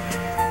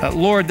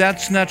 Lord,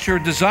 that's not your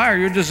desire.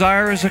 Your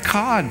desire is a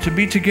echad, to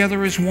be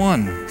together as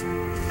one.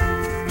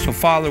 So,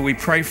 Father, we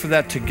pray for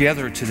that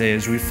together today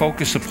as we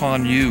focus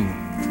upon you.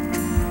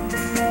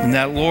 And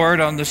that, Lord,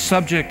 on the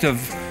subject of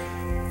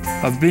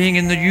being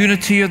in the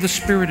unity of the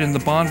Spirit and the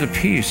bond of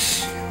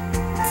peace,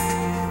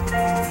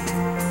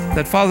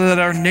 that, Father, that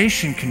our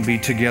nation can be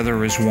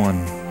together as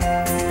one.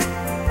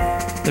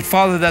 That,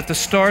 Father, that the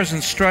stars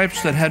and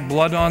stripes that had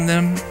blood on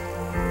them,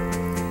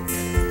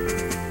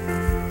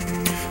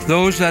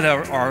 those that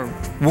are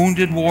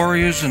wounded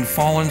warriors and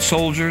fallen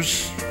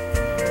soldiers,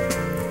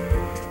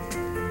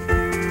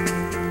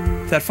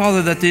 that,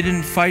 Father, that they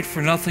didn't fight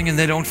for nothing and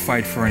they don't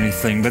fight for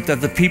anything, but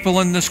that the people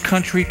in this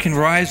country can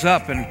rise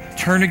up and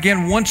turn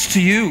again once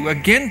to you,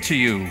 again to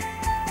you.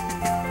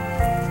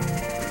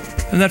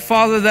 And that,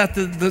 Father, that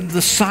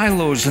the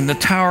silos and the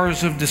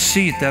towers of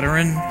deceit that are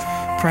in,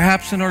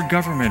 perhaps in our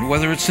government,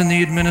 whether it's in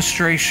the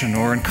administration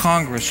or in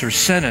Congress or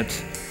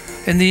Senate,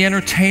 in the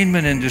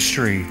entertainment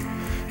industry,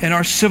 in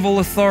our civil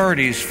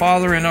authorities,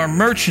 Father, in our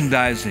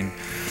merchandising,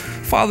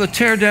 Father,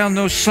 tear down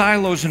those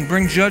silos and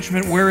bring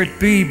judgment where it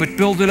be, but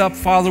build it up,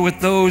 Father, with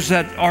those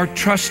that are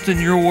trust in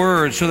your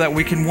word, so that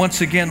we can once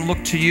again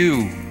look to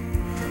you.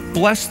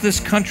 Bless this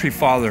country,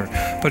 Father,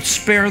 but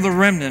spare the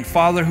remnant,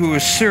 Father, who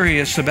is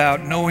serious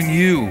about knowing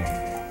you,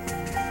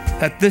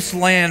 that this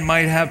land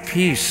might have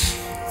peace,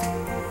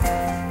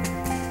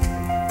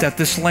 that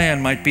this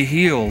land might be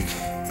healed.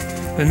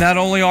 And not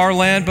only our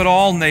land, but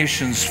all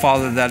nations,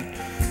 Father, that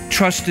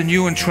trust in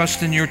you and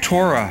trust in your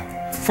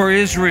Torah. For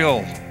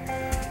Israel,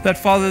 that,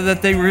 Father,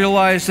 that they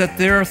realize that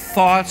their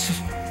thoughts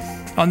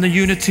on the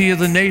unity of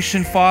the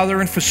nation,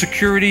 Father, and for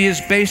security is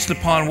based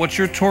upon what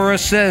your Torah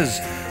says.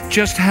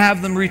 Just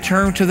have them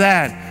return to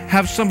that.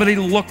 Have somebody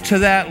look to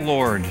that,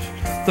 Lord.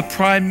 The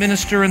Prime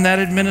Minister and that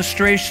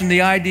administration, the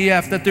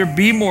IDF, that there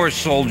be more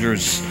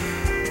soldiers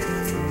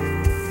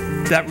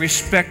that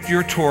respect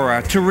your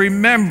Torah, to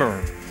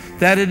remember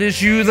that it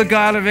is you, the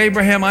God of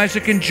Abraham,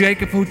 Isaac, and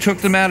Jacob, who took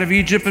them out of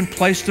Egypt and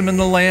placed them in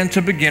the land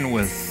to begin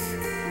with.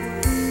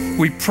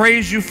 We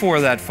praise you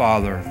for that,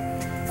 Father,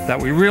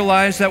 that we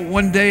realize that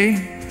one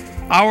day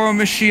our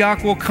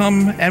Mashiach will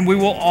come and we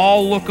will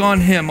all look on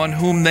him on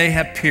whom they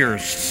have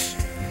pierced.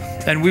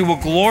 And we will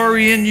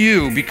glory in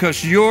you,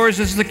 because yours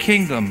is the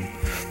kingdom,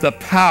 the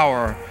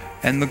power,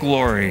 and the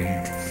glory.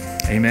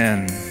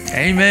 Amen.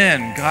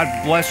 Amen.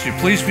 God bless you.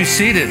 Please be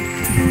seated.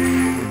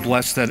 We're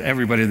blessed that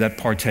everybody that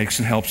partakes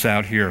and helps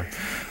out here.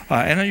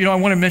 And I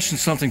want to mention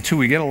something too.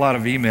 We get a lot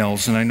of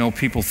emails, and I know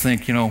people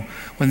think,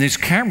 when these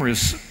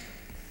cameras,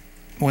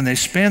 when they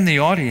span the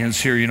audience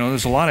here,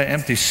 there's a lot of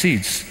empty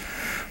seats.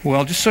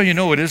 Well, just so you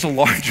know, it is a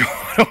large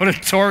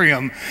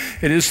auditorium.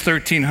 It is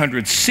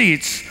 1,300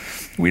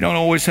 seats. We don't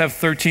always have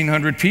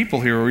 1,300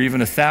 people here, or even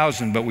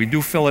 1,000, but we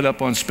do fill it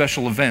up on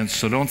special events.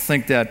 So don't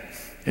think that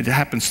it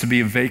happens to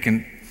be a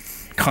vacant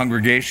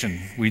congregation.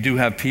 We do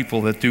have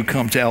people that do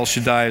come to El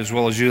Shaddai, as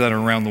well as you that are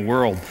around the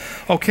world.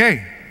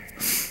 Okay.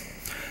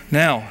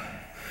 Now,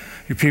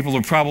 you people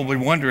are probably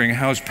wondering,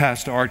 how is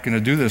Pastor Art going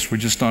to do this? We're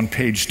just on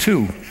page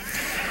 2.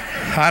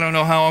 I don't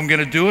know how I'm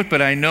going to do it,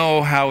 but I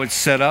know how it's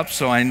set up,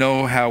 so I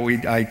know how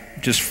I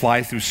just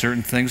fly through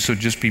certain things, so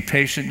just be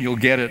patient, you'll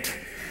get it.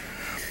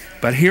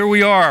 But here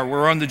we are.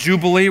 We're on the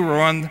Jubilee. We're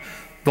on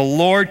the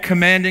Lord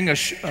commanding a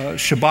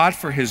Shabbat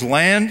for his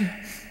land.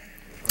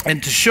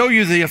 And to show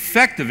you the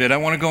effect of it, I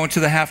want to go into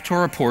the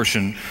Haftorah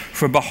portion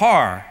for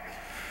Behar,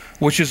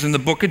 which is in the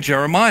book of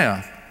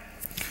Jeremiah.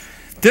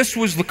 This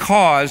was the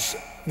cause,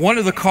 one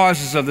of the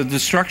causes of the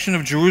destruction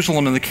of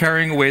Jerusalem and the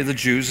carrying away of the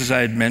Jews, as I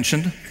had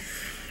mentioned.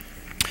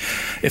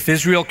 If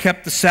Israel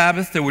kept the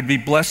Sabbath, there would be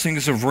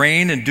blessings of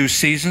rain and due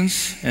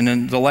seasons. And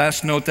then the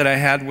last note that I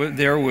had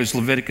there was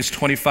Leviticus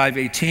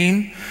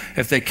 25:18.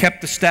 If they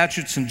kept the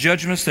statutes and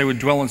judgments, they would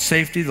dwell in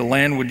safety. The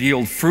land would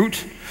yield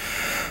fruit.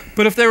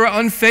 But if they were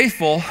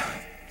unfaithful,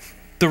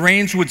 the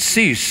rains would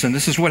cease. And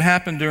this is what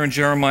happened during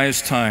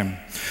Jeremiah's time.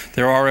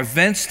 There are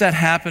events that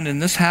happen in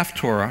this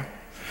Haftorah,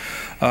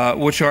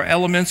 which are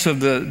elements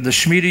of the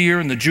Shemitah year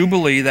and the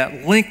Jubilee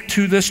that link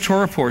to this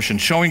Torah portion,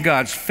 showing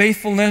God's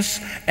faithfulness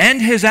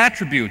and His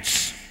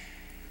attributes.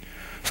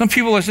 Some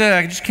people have said,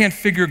 I just can't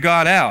figure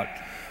God out.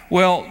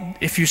 Well,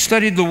 if you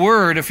studied the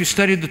Word, if you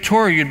studied the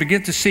Torah, you'd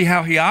begin to see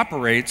how He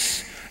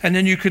operates, and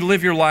then you could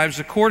live your lives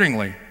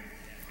accordingly.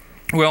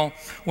 Well,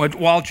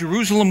 while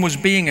Jerusalem was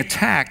being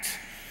attacked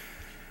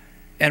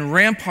and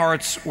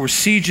ramparts were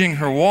sieging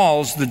her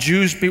walls, the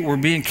Jews were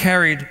being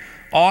carried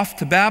off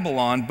to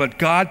Babylon, but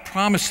God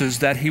promises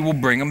that He will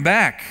bring them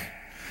back.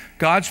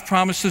 God's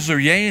promises are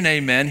yea and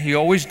amen. He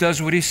always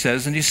does what He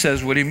says, and He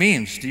says what He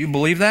means. Do you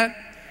believe that?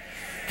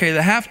 Okay,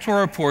 the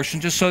Haftorah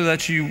portion, just so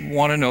that you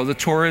want to know, the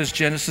Torah is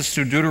Genesis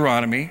through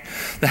Deuteronomy.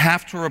 The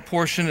Haftorah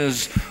portion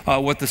is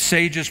what the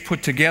sages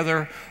put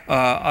together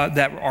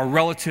that are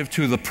relative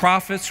to the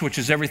prophets, which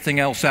is everything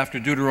else after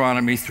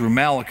Deuteronomy through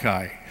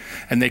Malachi.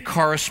 And they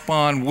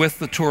correspond with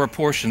the Torah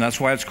portion. That's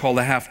why it's called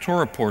the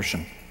Haftorah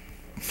portion.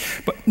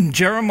 But in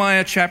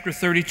Jeremiah chapter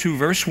 32,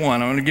 verse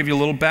 1, I'm going to give you a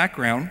little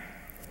background.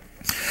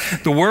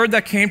 The word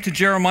that came to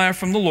Jeremiah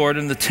from the Lord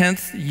in the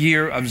 10th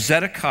year of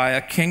Zedekiah,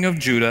 king of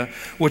Judah,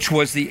 which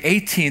was the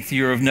 18th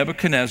year of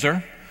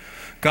Nebuchadnezzar.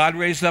 God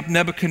raised up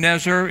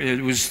Nebuchadnezzar.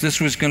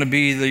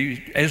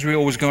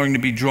 Israel was going to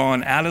be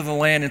drawn out of the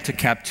land into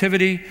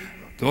captivity.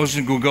 Those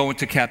who would go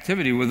into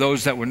captivity were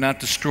those that were not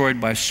destroyed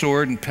by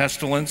sword and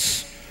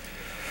pestilence.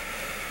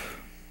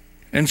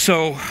 And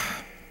so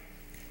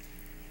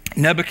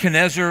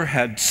Nebuchadnezzar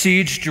had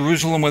sieged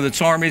Jerusalem with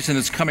its armies, and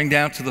it's coming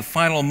down to the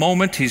final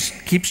moment. He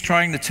keeps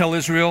trying to tell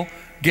Israel,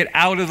 get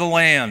out of the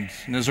land.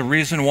 And there's a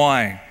reason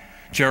why.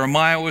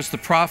 Jeremiah was the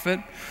prophet.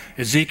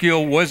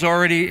 Ezekiel was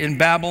already in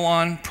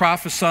Babylon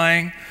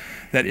prophesying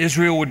that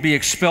Israel would be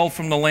expelled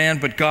from the land,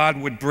 but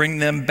God would bring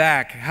them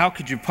back. How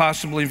could you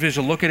possibly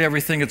envision? Look at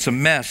everything. It's a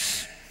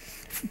mess.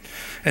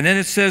 And then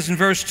it says in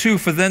verse 2,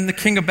 for then the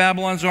king of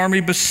Babylon's army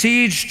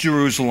besieged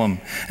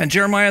Jerusalem, and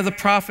Jeremiah the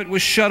prophet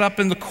was shut up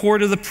in the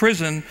court of the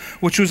prison,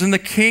 which was in the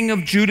king of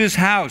Judah's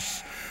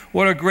house.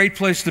 What a great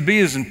place to be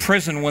is in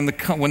prison when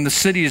the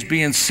city is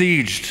being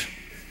sieged.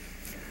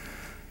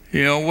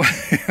 You know,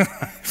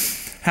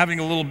 having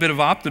a little bit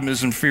of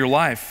optimism for your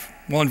life.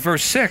 Well, in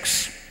verse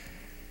 6,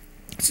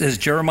 it says,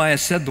 Jeremiah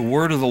said, the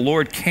word of the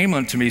Lord came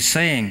unto me,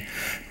 saying,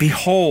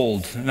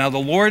 behold. Now the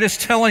Lord is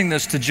telling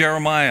this to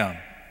Jeremiah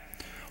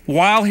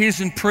while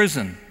he's in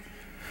prison.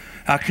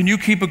 Can you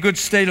keep a good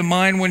state of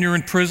mind when you're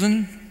in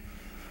prison?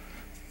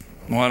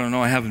 Well, I don't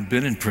know. I haven't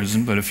been in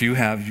prison, but if you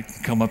have, you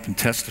can come up and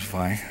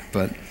testify.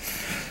 But it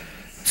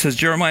says,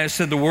 Jeremiah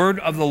said, the word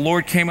of the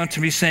Lord came unto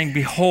me, saying,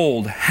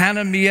 behold,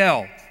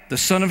 Hanamiel, the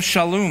son of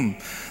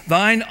Shallum,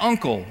 thine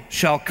uncle,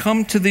 shall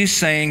come to thee,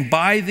 saying,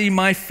 buy thee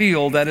my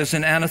field that is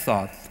in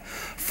Anathoth,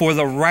 for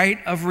the right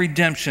of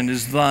redemption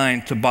is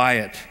thine to buy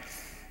it.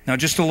 Now,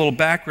 just a little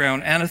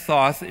background.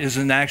 Anathoth is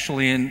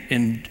actually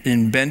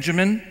in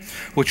Benjamin,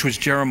 which was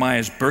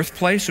Jeremiah's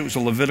birthplace. It was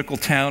a Levitical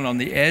town on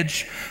the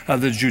edge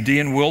of the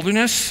Judean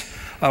wilderness,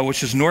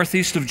 which is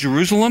northeast of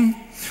Jerusalem.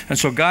 And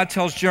so God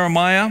tells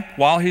Jeremiah,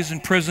 while he's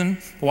in prison,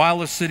 while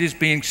the city's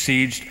being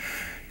sieged,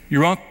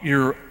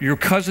 your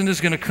cousin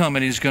is going to come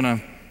and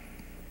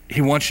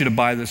he wants you to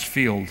buy this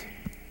field.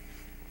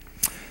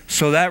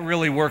 So that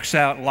really works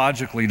out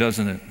logically,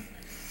 doesn't it?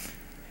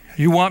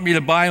 You want me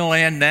to buy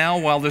land now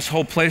while this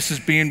whole place is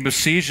being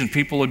besieged and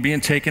people are being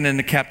taken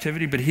into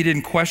captivity? But he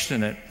didn't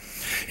question it.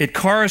 It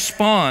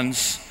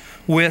corresponds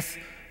with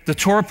the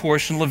Torah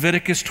portion,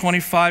 Leviticus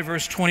 25,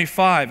 verse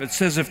 25. It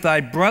says, if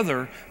thy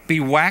brother be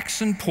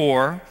waxen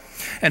poor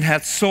and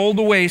hath sold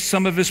away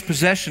some of his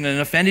possession, and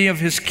if any of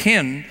his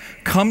kin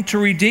come to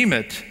redeem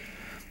it,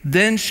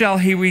 then shall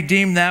he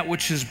redeem that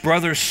which his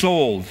brother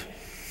sold.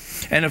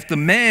 And if the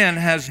man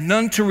has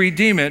none to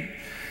redeem it,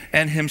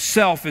 and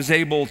himself is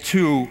able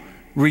to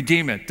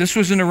redeem it. This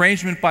was an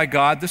arrangement by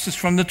God. This is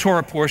from the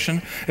Torah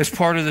portion as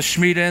part of the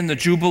Shemitah and the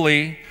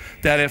Jubilee,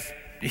 that if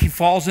he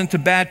falls into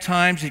bad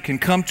times, he can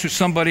come to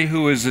somebody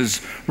who is his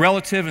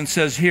relative and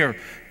says, here,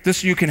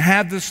 you can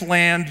have this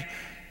land,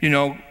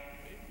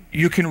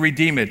 you can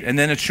redeem it. And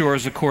then it's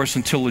yours, of course,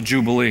 until the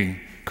Jubilee,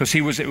 because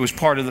it was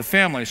part of the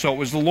family. So it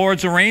was the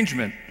Lord's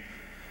arrangement.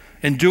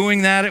 In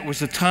doing that, it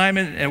was a time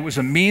and it was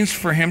a means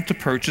for him to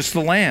purchase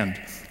the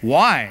land.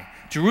 Why?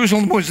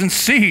 Jerusalem was in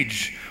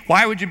siege.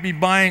 Why would you be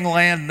buying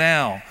land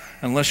now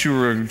unless you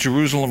were a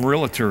Jerusalem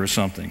realtor or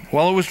something?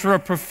 Well, it was for a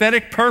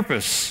prophetic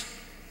purpose.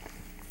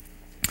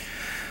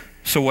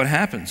 So what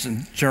happens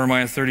in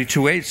Jeremiah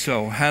 32:8?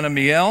 So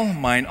Hanamiel,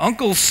 mine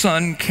uncle's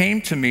son, came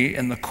to me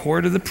in the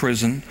court of the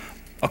prison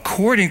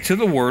according to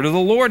the word of the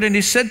Lord. And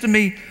he said to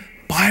me,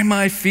 buy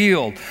my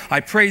field,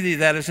 I pray thee,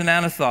 that is in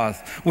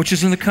Anathoth, which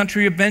is in the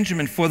country of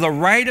Benjamin, for the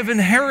right of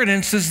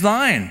inheritance is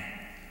thine.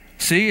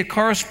 See, it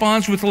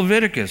corresponds with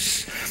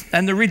Leviticus.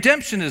 And the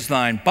redemption is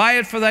thine. Buy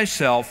it for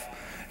thyself.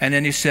 And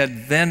then he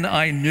said, then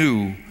I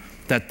knew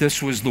that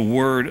this was the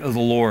word of the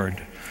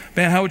Lord.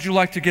 Man, how would you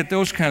like to get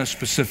those kind of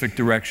specific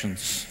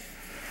directions?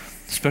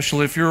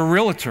 Especially if you're a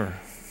realtor.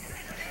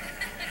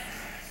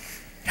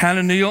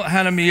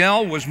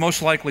 Hanamiel was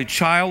most likely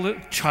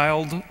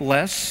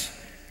childless,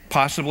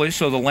 possibly,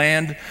 so the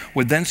land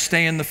would then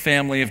stay in the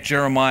family if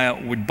Jeremiah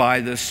would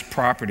buy this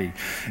property.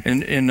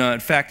 In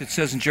fact, it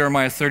says in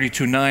Jeremiah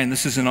 32:9,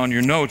 this isn't on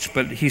your notes,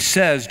 but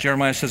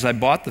Jeremiah says, I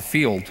bought the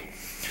field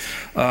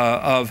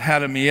of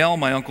Hanamiel,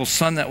 my uncle's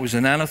son that was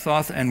in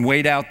Anathoth, and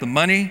weighed out the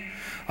money,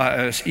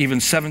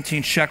 even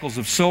 17 shekels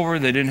of silver.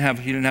 He didn't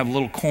have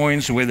little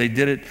coins. The way they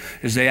did it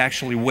is they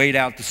actually weighed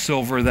out the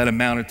silver that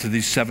amounted to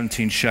these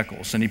 17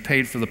 shekels, and he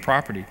paid for the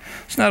property.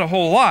 It's not a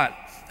whole lot.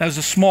 That was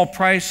a small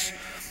price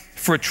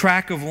for a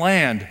tract of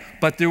land,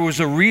 but there was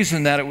a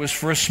reason that it was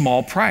for a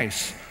small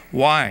price.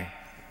 Why?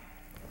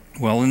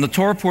 Well, in the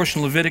Torah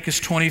portion,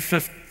 Leviticus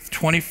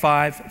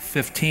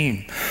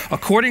 25:15,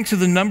 according to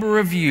the number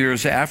of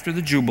years after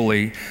the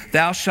Jubilee,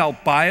 thou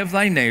shalt buy of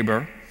thy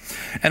neighbor,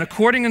 and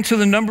according unto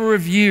the number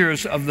of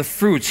years of the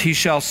fruits he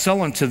shall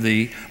sell unto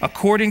thee,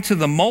 according to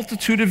the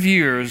multitude of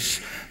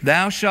years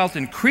thou shalt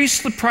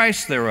increase the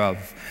price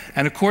thereof,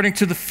 and according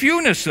to the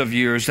fewness of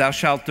years thou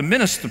shalt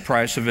diminish the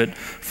price of it,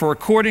 for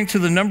according to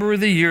the number of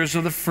the years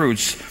of the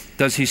fruits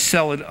does he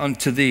sell it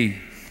unto thee.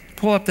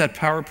 Pull up that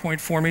PowerPoint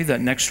for me,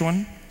 that next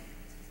one.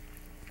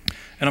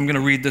 And I'm going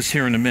to read this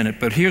here in a minute,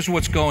 but here's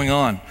what's going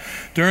on.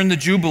 During the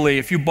Jubilee,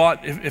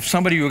 if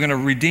somebody were going to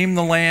redeem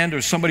the land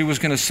or somebody was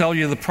going to sell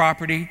you the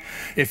property,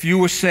 if you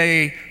were,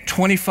 say,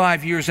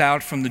 25 years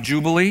out from the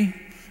Jubilee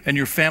and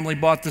your family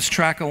bought this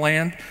tract of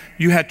land,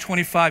 you had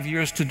 25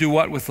 years to do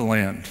what with the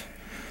land?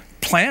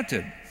 Plant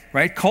it,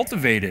 right?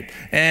 Cultivate it.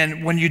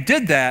 And when you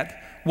did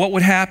that, what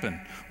would happen?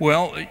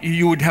 Well,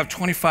 you would have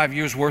 25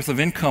 years worth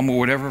of income or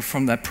whatever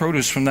from that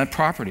produce from that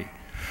property.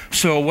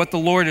 So what the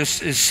Lord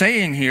is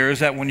saying here is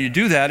that when you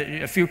do that,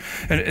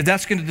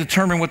 that's going to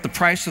determine what the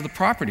price of the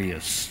property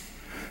is.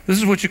 This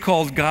is what you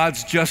call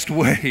God's just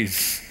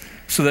ways,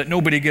 so that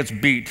nobody gets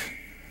beat.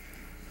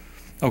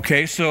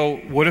 Okay,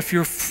 so what if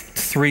you're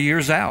 3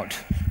 years out?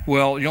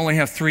 Well, you only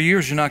have 3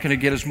 years, you're not going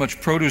to get as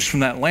much produce from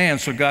that land,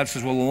 so God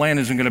says, well, the land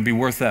isn't going to be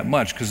worth that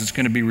much because it's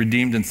going to be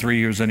redeemed in 3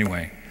 years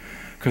anyway,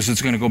 because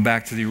it's going to go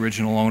back to the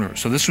original owner.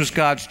 So this was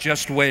God's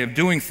just way of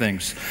doing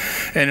things.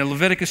 And in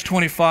Leviticus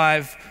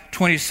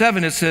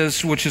 25:27, it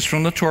says, which is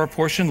from the Torah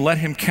portion, let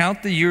him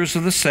count the years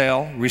of the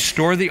sale,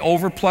 restore the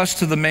overplus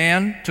to the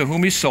man to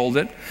whom he sold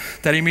it,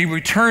 that he may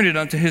return it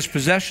unto his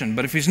possession.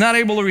 But if he's not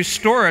able to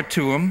restore it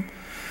to him,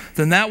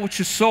 then that which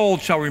is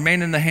sold shall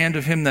remain in the hand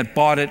of him that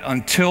bought it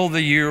until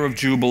the year of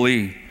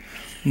Jubilee.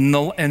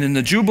 And in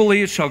the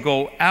Jubilee it shall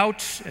go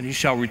out, and he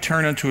shall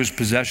return unto his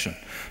possession.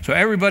 So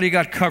everybody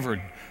got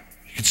covered.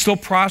 You could still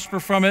prosper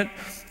from it.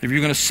 If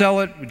you're going to sell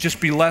it, it would just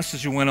be less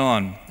as you went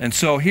on. And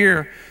so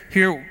here,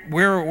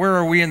 where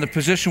are we in the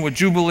position with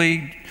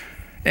Jubilee?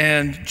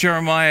 And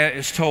Jeremiah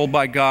is told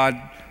by God,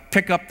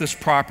 pick up this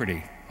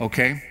property,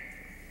 okay?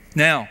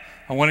 Now,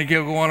 I want to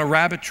go on a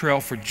rabbit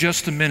trail for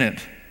just a minute.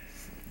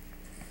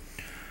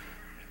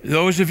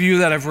 Those of you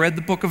that have read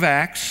the book of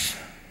Acts,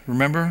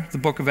 remember the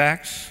book of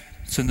Acts?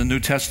 It's in the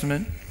New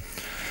Testament.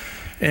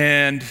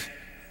 And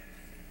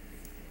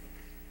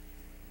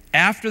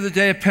after the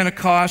day of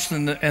Pentecost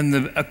and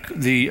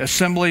the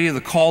assembly,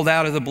 the called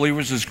out of the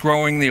believers is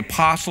growing, the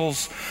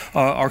apostles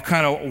are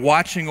kind of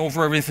watching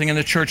over everything in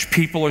the church.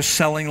 People are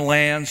selling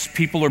lands.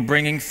 People are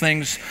bringing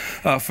things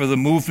for the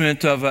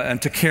movement of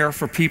and to care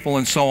for people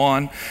and so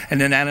on.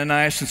 And then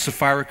Ananias and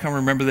Sapphira come.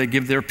 Remember, they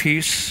give their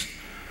piece,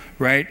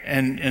 right?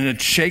 And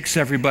it shakes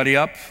everybody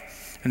up.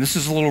 And this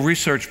is a little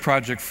research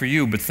project for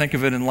you, but think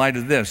of it in light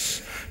of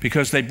this,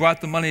 because they brought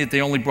the money, that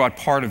they only brought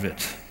part of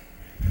it.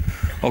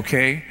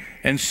 Okay?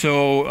 And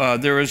so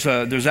there was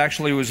a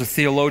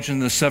theologian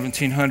in the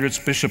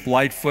 1700s, Bishop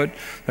Lightfoot,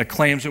 that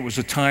claims it was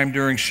a time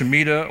during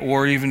Shemitah,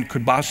 or even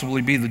could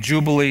possibly be the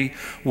Jubilee,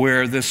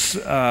 where this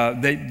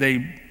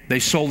they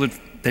sold it.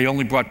 They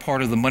only brought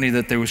part of the money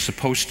that they were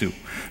supposed to.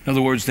 In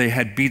other words, they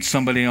had beat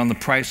somebody on the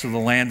price of the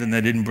land, and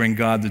they didn't bring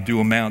God the due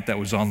amount that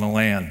was on the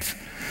land.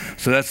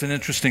 So that's an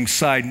interesting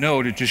side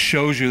note. It just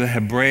shows you the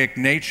Hebraic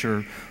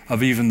nature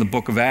of even the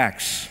book of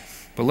Acts.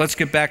 But let's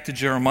get back to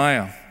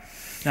Jeremiah.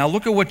 Now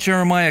look at what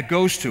Jeremiah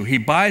goes to. He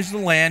buys the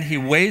land, he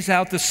weighs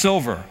out the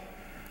silver.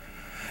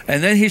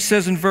 And then he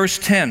says in verse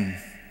 10,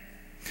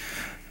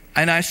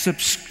 and I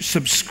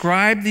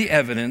subscribe the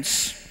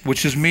evidence,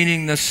 which is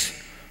meaning this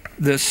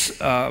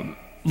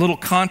little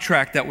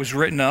contract that was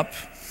written up,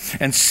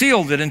 and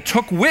sealed it, and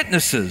took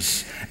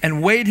witnesses,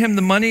 and weighed him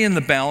the money in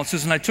the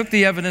balances, and I took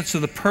the evidence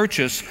of the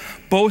purchase,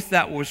 both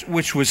that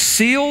which was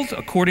sealed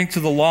according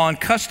to the law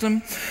and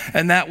custom,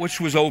 and that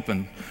which was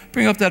open.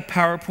 Bring up that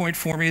PowerPoint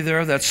for me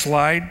there, that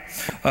slide.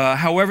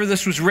 However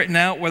this was written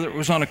out, whether it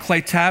was on a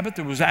clay tablet,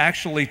 there was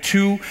actually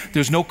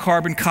there's no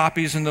carbon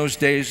copies in those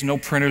days, no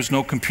printers,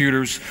 no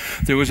computers.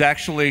 There was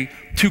actually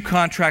two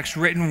contracts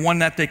written, one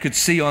that they could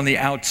see on the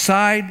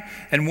outside,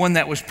 and one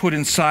that was put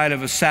inside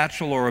of a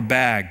satchel or a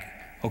bag.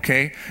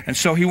 Okay? And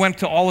so he went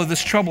to all of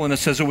this trouble, and it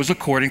says it was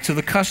according to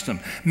the custom,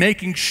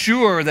 making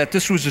sure that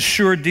this was a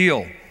sure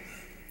deal.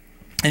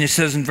 And it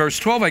says in verse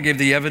 12, I gave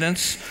the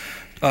evidence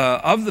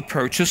of the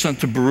purchase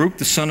unto Baruch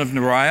the son of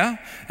Neriah,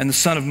 and the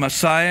son of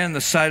Messiah, in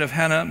the sight of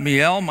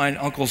Hanamiel, mine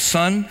uncle's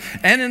son,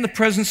 and in the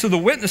presence of the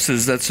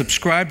witnesses that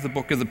subscribed the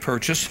book of the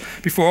purchase,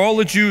 before all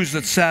the Jews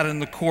that sat in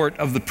the court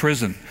of the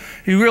prison.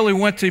 He really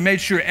he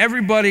made sure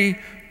everybody,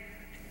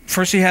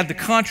 first he had the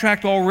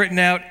contract all written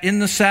out in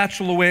the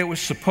satchel the way it was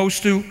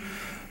supposed to,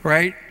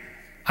 right?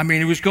 I mean,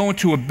 he was going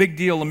to a big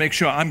deal to make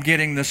sure I'm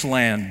getting this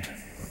land.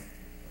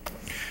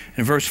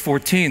 In verse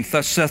 14,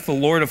 thus saith the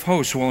Lord of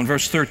hosts. Well, in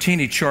verse 13,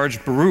 he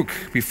charged Baruch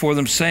before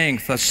them,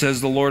 saying, thus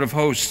says the Lord of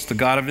hosts, the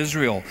God of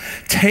Israel,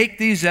 take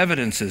these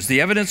evidences,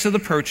 the evidence of the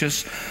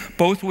purchase,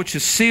 both which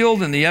is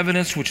sealed and the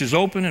evidence which is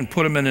open, and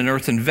put them in an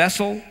earthen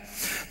vessel,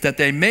 that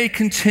they may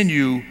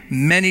continue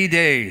many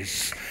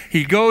days.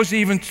 He goes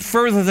even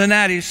further than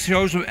that. He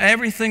shows them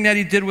everything that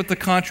he did with the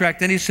contract.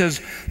 Then he says,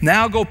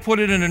 now go put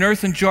it in an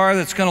earthen jar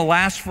that's going to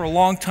last for a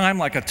long time,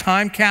 like a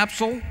time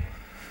capsule.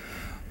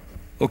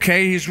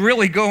 Okay, he's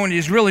really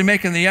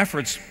making the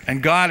efforts,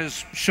 and God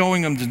is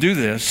showing him to do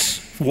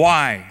this.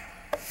 Why?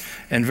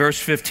 In verse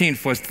 15,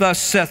 for thus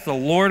saith the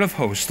Lord of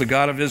hosts, the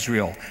God of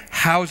Israel,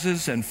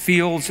 houses and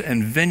fields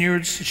and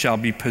vineyards shall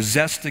be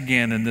possessed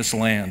again in this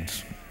land.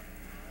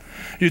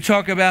 You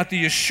talk about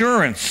the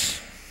assurance.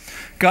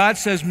 God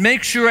says,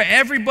 make sure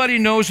everybody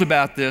knows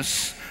about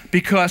this,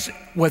 because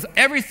with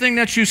everything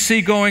that you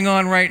see going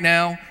on right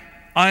now,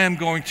 I am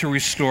going to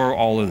restore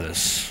all of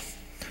this.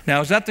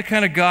 Now, is that the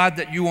kind of God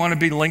that you want to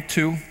be linked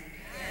to?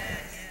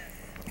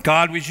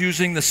 God was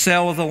using the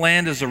sale of the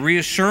land as a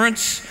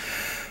reassurance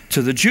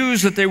to the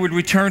Jews that they would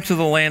return to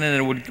the land and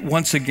it would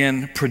once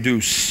again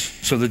produce.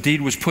 So the deed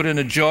was put in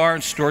a jar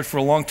and stored for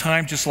a long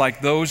time, just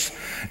like those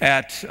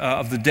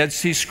of the Dead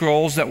Sea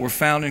Scrolls that were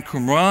found in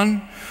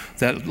Qumran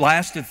that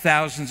lasted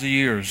thousands of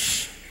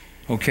years.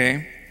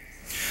 Okay?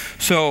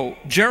 So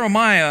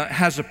Jeremiah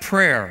has a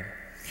prayer.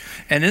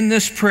 And in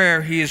this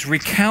prayer, he is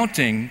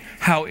recounting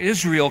how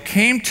Israel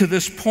came to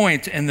this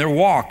point in their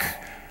walk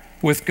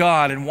with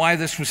God and why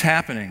this was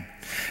happening.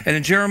 And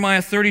in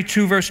Jeremiah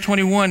 32, verse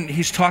 21,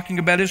 he's talking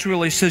about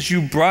Israel. He says,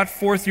 you brought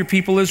forth your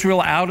people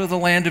Israel out of the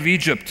land of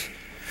Egypt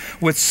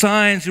with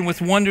signs and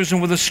with wonders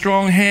and with a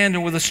strong hand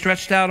and with a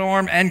stretched out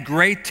arm and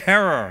great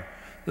terror.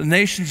 The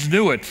nations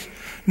knew it.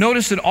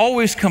 Notice it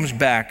always comes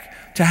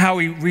back to how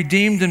he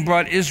redeemed and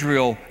brought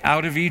Israel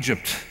out of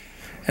Egypt.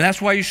 And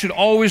that's why you should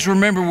always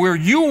remember where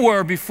you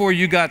were before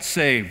you got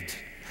saved.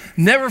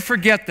 Never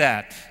forget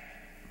that.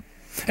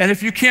 And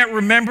if you can't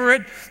remember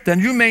it,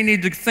 then you may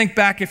need to think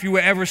back if you were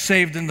ever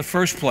saved in the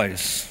first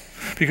place.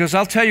 Because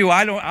I'll tell you,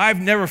 I've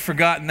never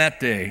forgotten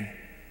that day.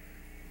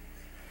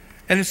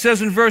 And it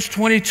says in verse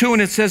 22,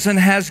 and it says, and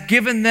has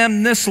given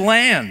them this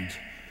land,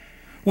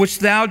 which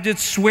thou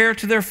didst swear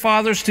to their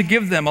fathers to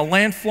give them, a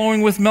land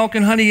flowing with milk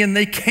and honey. And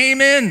they came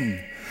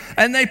in,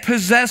 and they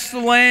possessed the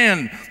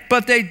land,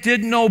 but they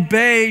didn't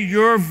obey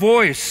your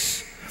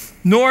voice,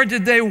 nor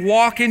did they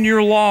walk in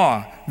your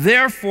law.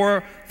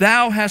 Therefore,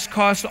 thou hast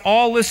caused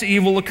all this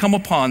evil to come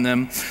upon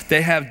them.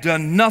 They have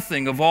done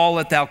nothing of all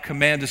that thou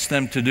commandest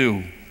them to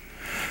do.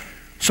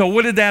 So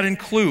what did that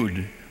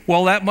include?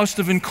 Well, that must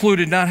have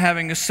included not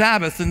having a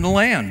Sabbath in the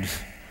land,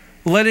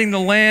 letting the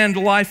land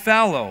lie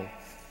fallow.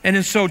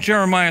 And so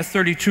Jeremiah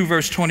 32,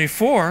 verse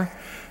 24,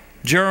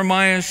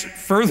 Jeremiah is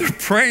further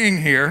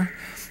praying here.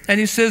 And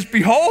he says,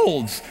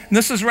 behold, and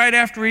this is right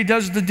after he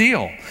does the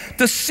deal,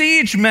 the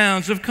siege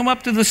mounds have come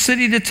up to the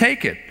city to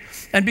take it.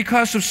 And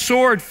because of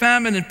sword,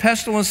 famine, and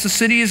pestilence, the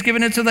city is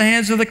given into the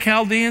hands of the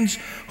Chaldeans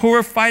who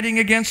are fighting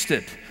against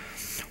it.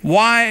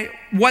 Why,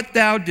 what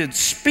thou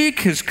didst speak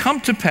has come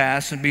to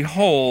pass, and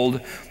behold,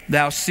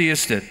 thou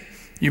seest it.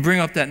 You bring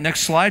up that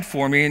next slide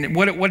for me, and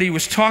what he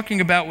was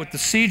talking about with the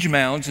siege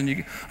mounds,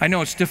 and I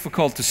know it's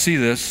difficult to see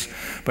this,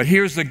 but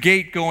here's the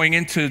gate going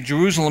into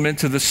Jerusalem,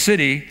 into the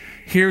city.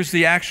 Here's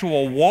the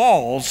actual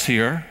walls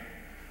here.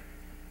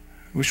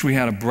 Wish we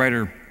had a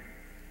brighter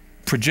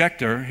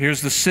projector.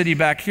 Here's the city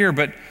back here.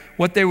 But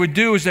what they would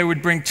do is they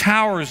would bring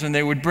towers and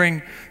they would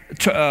bring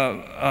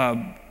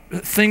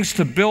things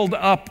to build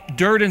up,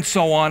 dirt and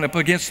so on, up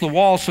against the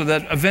wall so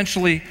that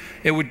eventually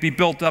it would be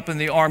built up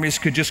and the armies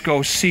could just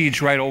go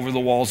siege right over the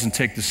walls and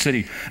take the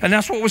city. And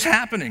that's what was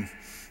happening.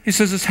 He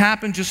says it's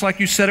happened just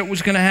like you said it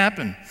was going to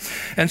happen.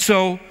 And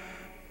so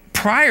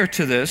prior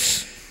to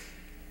this,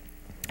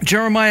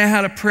 Jeremiah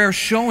had a prayer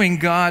showing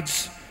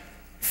God's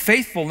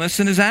faithfulness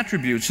and his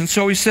attributes. And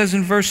so he says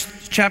in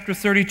chapter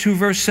 32,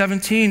 verse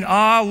 17,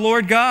 ah,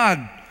 Lord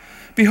God,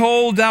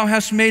 behold, thou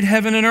hast made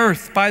heaven and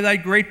earth by thy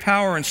great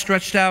power and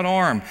stretched out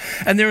arm,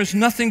 and there is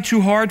nothing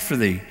too hard for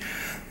thee.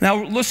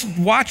 Now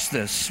listen, watch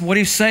this, what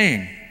he's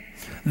saying.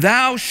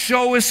 Thou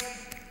showest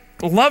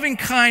loving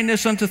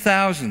kindness unto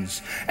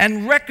thousands,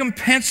 and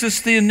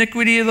recompensest the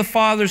iniquity of the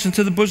fathers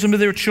into the bosom of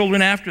their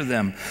children after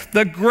them.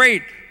 The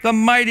great, the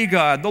mighty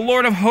God, the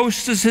Lord of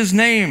hosts is his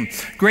name,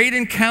 great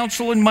in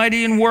counsel and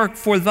mighty in work,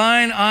 for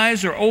thine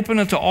eyes are open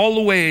unto all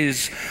the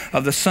ways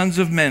of the sons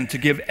of men, to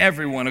give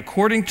everyone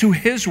according to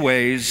his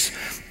ways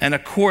and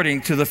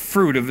according to the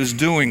fruit of his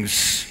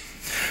doings.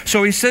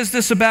 So he says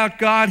this about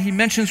God. He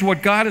mentions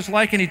what God is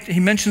like, and he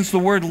mentions the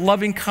word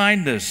loving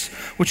kindness,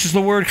 which is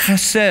the word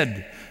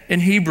chesed in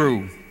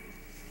Hebrew.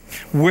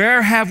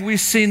 Where have we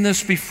seen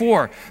this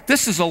before?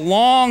 This is a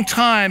long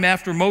time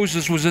after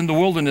Moses was in the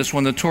wilderness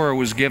when the Torah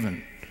was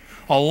given.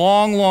 A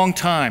long, long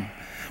time.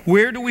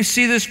 Where do we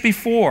see this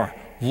before?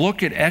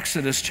 Look at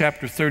Exodus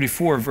chapter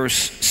 34, verse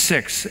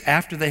 6.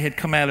 After they had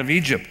come out of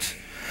Egypt,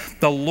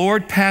 the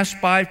Lord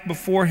passed by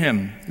before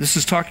him. This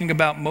is talking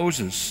about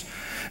Moses.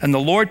 And the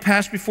Lord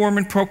passed before him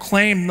and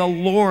proclaimed, the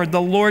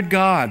Lord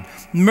God,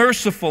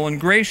 merciful and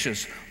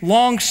gracious,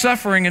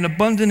 long-suffering and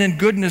abundant in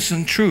goodness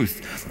and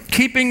truth,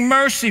 keeping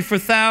mercy for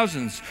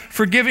thousands,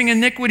 forgiving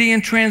iniquity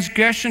and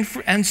transgression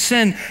and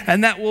sin,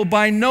 and that will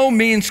by no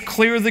means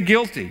clear the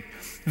guilty,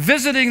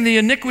 visiting the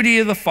iniquity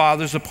of the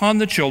fathers upon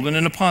the children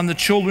and upon the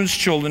children's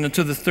children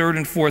into the third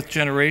and fourth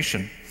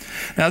generation.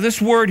 Now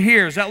this word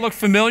here, does that look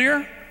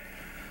familiar?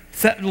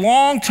 That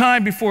long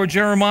time before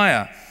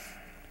Jeremiah.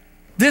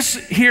 This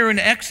here in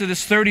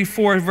Exodus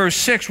 34, verse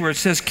 6, where it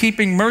says,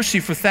 keeping mercy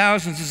for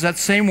thousands, is that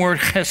same word,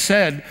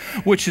 chesed,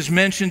 which is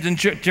mentioned in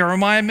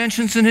Jeremiah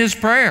mentions in his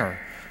prayer,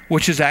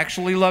 which is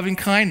actually loving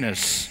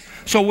kindness.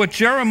 So what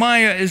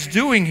Jeremiah is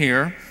doing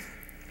here,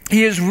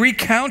 he is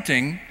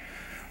recounting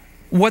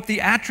what the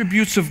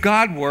attributes of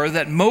God were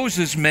that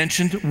Moses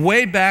mentioned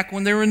way back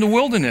when they were in the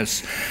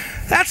wilderness.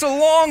 That's a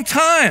long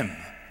time.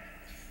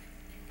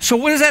 So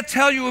what does that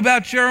tell you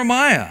about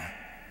Jeremiah?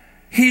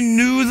 He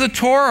knew the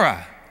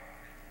Torah.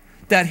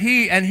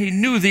 He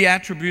knew the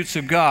attributes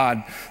of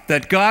God,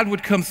 that God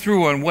would come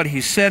through on what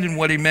he said and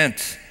what he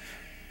meant.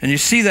 And you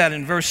see that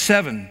in verse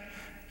 7.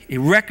 He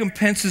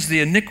recompenses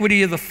the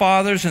iniquity of the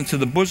fathers into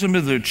the bosom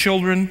of their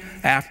children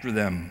after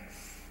them.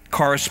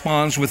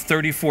 Corresponds with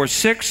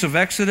 34:6 of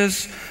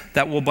Exodus,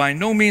 that will by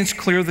no means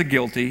clear the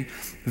guilty,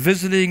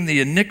 visiting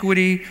the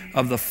iniquity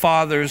of the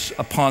fathers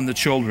upon the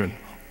children.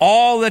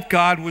 All that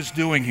God was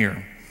doing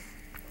here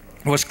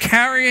was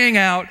carrying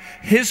out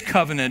his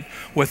covenant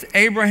with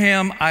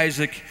Abraham,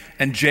 Isaac,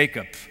 and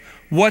Jacob.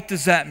 What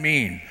does that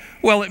mean?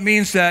 Well, it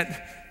means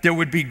that there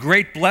would be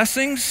great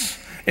blessings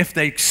if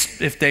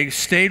they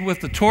stayed with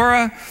the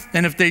Torah,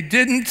 and if they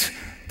didn't,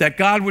 that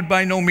God would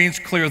by no means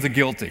clear the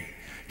guilty.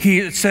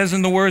 It says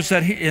in the words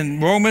that in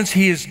Romans,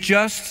 he is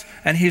just,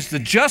 and he's the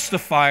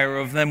justifier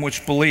of them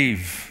which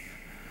believe.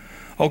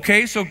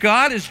 Okay, so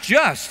God is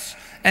just,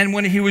 and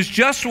when he was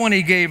just when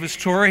he gave his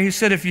Torah, he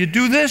said, if you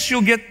do this,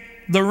 you'll get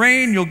the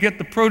rain, you'll get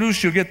the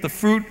produce, you'll get the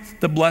fruit,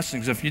 the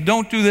blessings. If you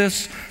don't do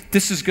this,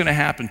 this is going to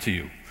happen to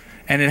you.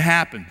 And it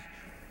happened,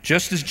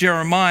 just as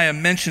Jeremiah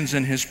mentions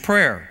in his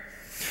prayer.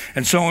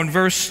 And so in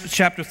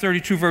chapter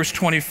 32, verse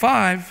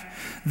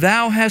 25,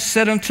 thou hast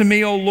said unto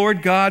me, O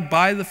Lord God,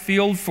 buy the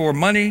field for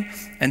money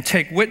and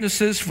take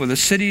witnesses, for the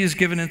city is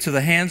given into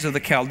the hands of the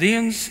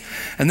Chaldeans.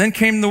 And then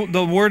came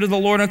the word of the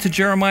Lord unto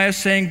Jeremiah,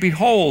 saying,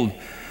 behold,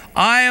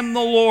 I am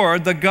the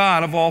Lord, the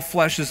God of all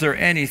flesh. Is there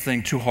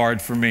anything too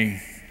hard for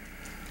me?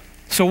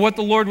 So what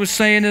the Lord was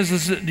saying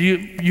is that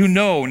you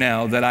know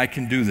now that I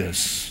can do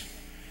this.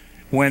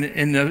 When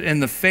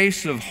in the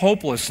face of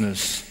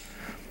hopelessness,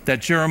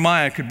 that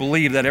Jeremiah could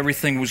believe that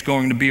everything was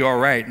going to be all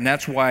right. And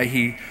that's why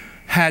he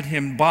had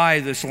him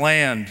buy this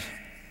land.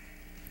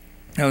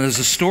 Now there's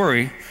a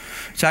story.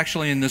 It's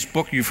actually in this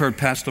book you've heard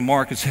Pastor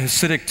Mark. It's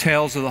Hasidic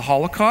Tales of the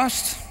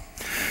Holocaust.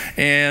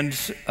 And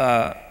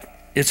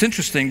it's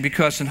interesting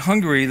because in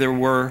Hungary there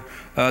were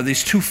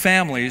these two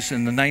families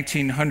in the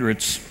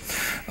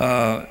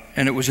 1900s.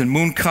 And it was in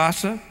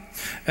Munkasa.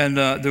 And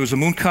there was a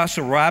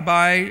Munkasa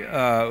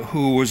rabbi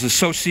who was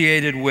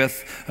associated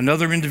with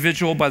another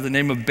individual by the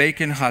name of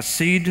Bacon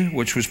Hasid,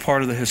 which was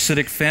part of the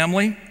Hasidic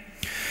family.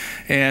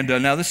 And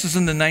now this is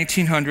in the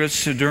 1900s,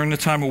 so during the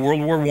time of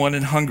World War I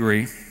in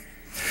Hungary.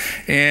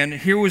 And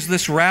here was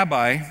this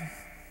rabbi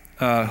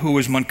who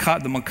was the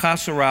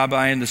Munkasa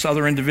rabbi, and this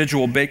other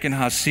individual, Bacon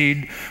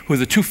Hasid, who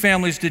the two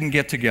families didn't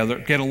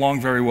get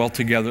along very well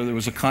together. There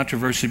was a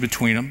controversy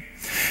between them.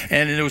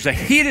 And there was a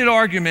heated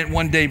argument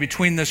one day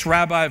between this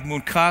rabbi of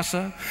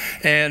Munkasa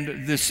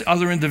and this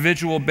other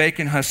individual,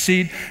 Bacon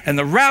Hasid. And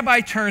the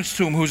rabbi turns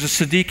to him, who's a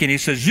Siddiq, and he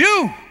says,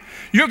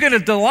 you're going to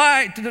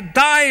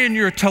die in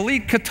your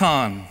talit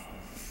katan.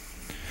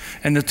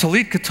 And the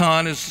talit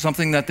katan is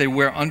something that they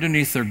wear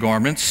underneath their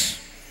garments.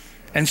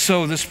 And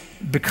so this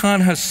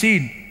Bacon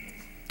Hasid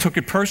took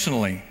it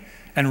personally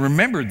and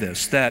remembered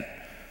this, that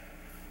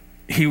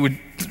the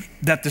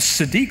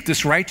Siddiq,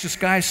 this righteous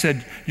guy,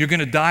 said, you're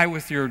going to die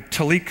with your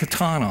talit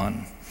katan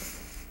on.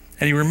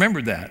 And he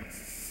remembered that.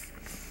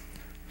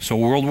 So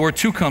World War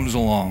II comes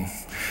along.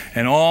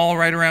 And all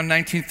right around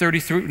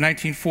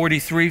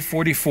 1943,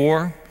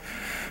 44,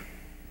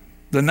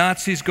 the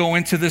Nazis go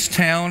into this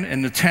town,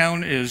 and the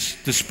town is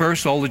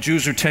dispersed. All the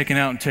Jews are taken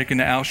out and taken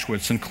to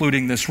Auschwitz,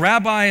 including this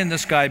rabbi and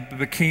this guy,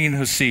 Bacon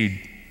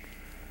Hasid.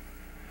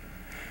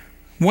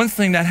 One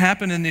thing that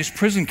happened in these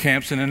prison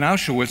camps and in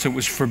Auschwitz, it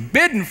was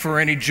forbidden for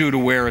any Jew to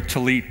wear a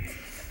talit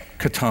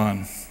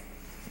katan.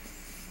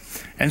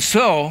 And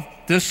so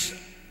this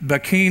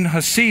Bacon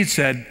Hasid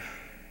said,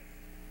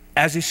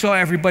 as he saw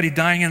everybody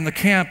dying in the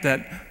camp,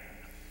 that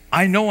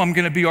I know I'm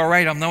going to be all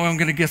right. I know I'm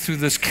going to get through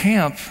this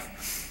camp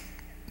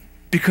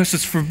because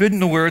it's forbidden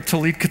to wear a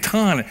talit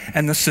katan,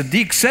 and the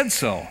Sadiq said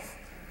so.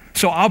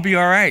 So I'll be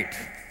all right.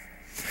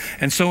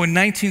 And so in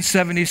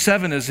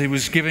 1977, as he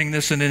was giving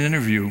this in an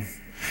interview,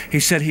 he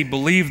said he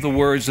believed the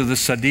words of the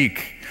Sadiq,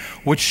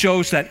 which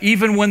shows that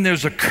even when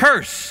there's a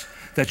curse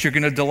that you're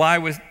going to die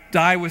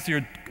with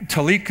your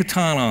talit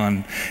katan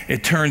on,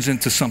 it turns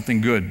into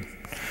something good.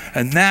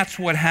 And that's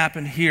what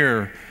happened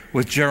here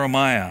with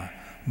Jeremiah,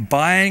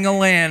 buying a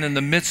land in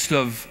the midst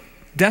of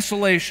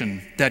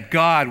desolation, that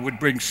God would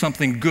bring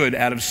something good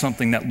out of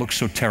something that looked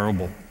so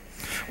terrible.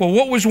 Well,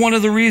 what was one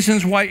of the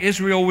reasons why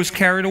Israel was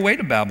carried away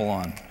to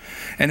Babylon?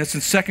 And it's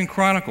in 2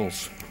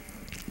 Chronicles.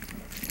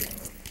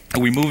 Are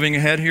we moving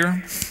ahead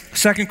here?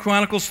 2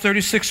 Chronicles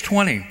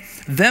 36:20.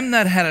 Them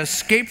that had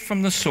escaped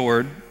from the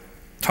sword,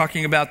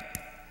 talking about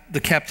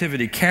the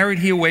captivity, carried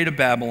he away to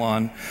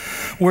Babylon,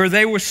 where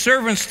they were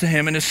servants to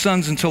him and his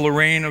sons until the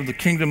reign of the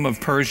kingdom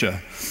of Persia.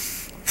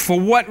 For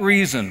what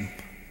reason?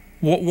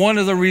 One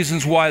of the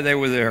reasons why they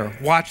were there.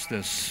 Watch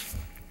this,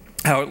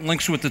 how it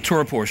links with the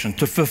Torah portion.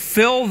 To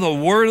fulfill the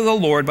word of the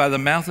Lord by the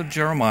mouth of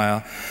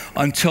Jeremiah,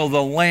 until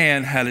the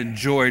land had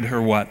enjoyed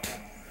her what?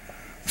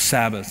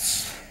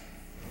 Sabbaths.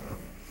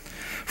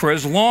 For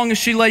as long as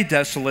she lay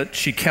desolate,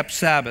 she kept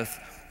Sabbath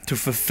to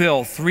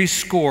fulfill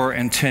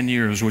 70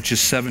 years, which is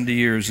 70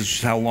 years. This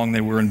is how long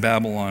they were in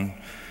Babylon.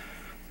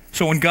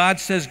 So when God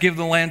says give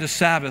the land a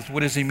Sabbath,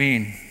 what does he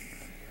mean?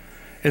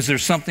 Is there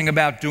something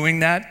about doing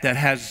that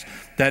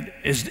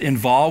is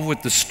involved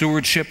with the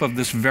stewardship of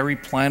this very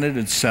planet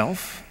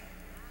itself?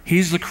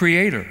 He's the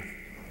creator.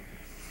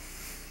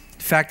 In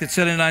fact, it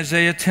said in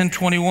Isaiah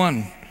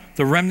 10:21,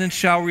 the remnant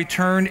shall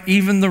return,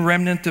 even the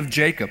remnant of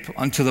Jacob,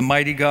 unto the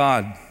mighty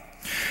God.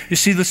 You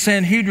see, the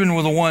Sanhedrin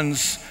were the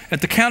ones, at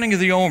the counting of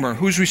the Omer,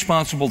 who's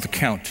responsible to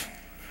count?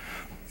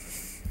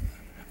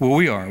 Well,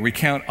 we are. We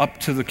count up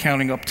to the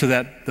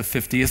the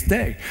 50th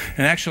day.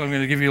 And actually, I'm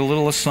going to give you a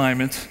little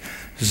assignment.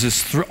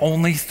 There's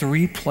only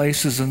 3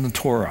 places in the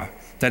Torah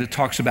that it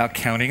talks about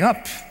counting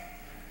up.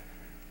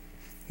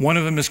 One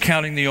of them is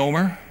counting the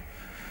Omer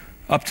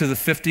up to the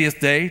 50th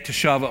day, to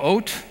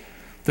Shavuot.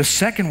 The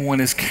second one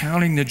is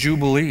counting the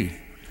Jubilee.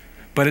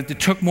 But it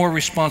took more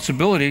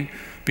responsibility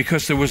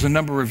because there was a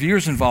number of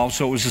years involved,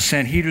 so it was the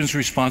Sanhedrin's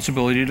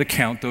responsibility to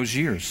count those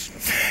years.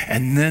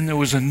 And then there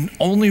was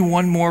only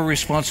one more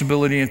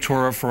responsibility in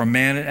Torah for a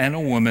man and a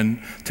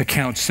woman to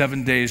count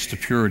 7 days to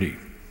purity.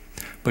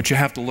 But you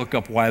have to look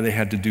up why they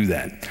had to do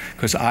that,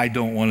 because I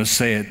don't want to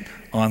say it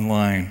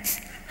online.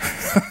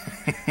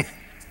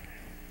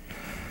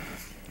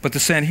 But the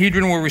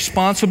Sanhedrin were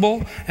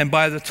responsible, and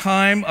by the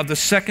time of the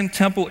Second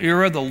Temple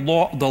era, the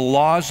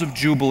laws of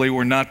Jubilee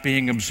were not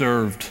being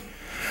observed.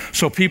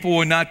 So people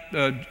were not,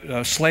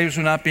 slaves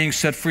were not being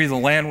set free, the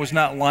land was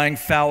not lying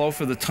fallow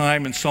for the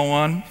time, and so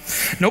on.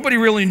 Nobody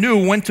really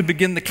knew when to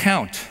begin the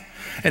count,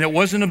 and it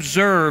wasn't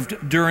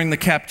observed during the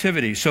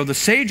captivity. So the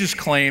sages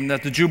claim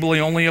that the Jubilee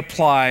only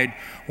applied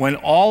when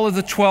all of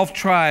the 12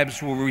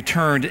 tribes were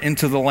returned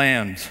into the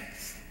land.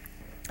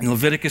 In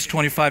Leviticus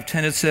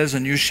 25:10 it says,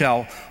 and you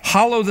shall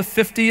hallow the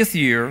 50th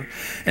year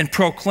and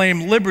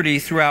proclaim liberty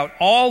throughout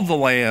all the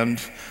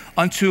land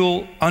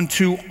unto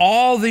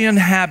all the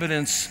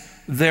inhabitants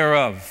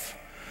thereof.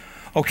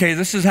 Okay,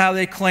 this is how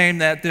they claim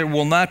that there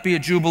will not be a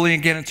Jubilee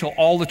again until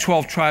all the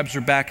 12 tribes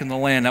are back in the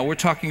land. Now we're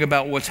talking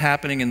about what's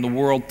happening in the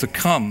world to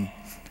come,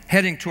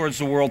 heading towards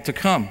the world to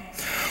come.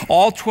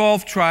 All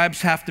 12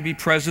 tribes have to be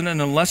present,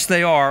 and unless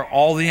they are,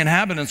 all the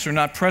inhabitants are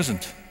not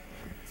present.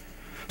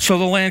 So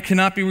the land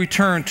cannot be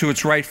returned to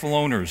its rightful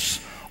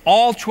owners.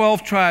 All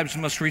 12 tribes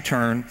must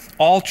return.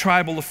 All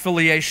tribal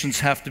affiliations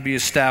have to be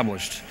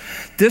established.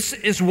 This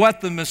is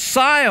what the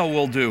Messiah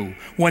will do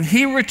when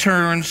he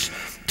returns,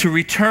 to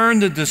return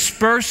the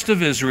dispersed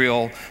of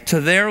Israel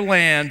to their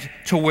land,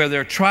 to where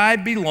their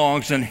tribe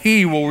belongs, and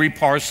he will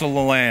reparcel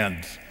the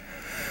land.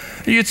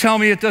 You tell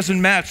me it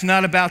doesn't matter, it's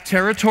not about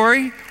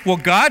territory? Well,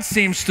 God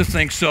seems to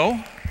think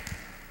so,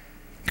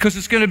 because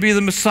it's going to be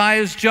the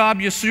Messiah's job,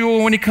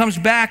 Yeshua, when he comes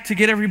back, to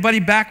get everybody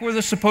back where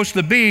they're supposed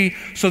to be,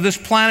 so this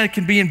planet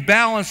can be in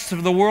balance for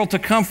the world to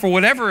come, for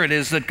whatever it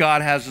is that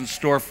God has in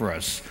store for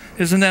us.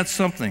 Isn't that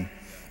something?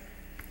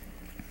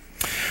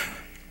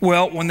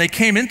 Well, when they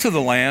came into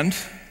the land,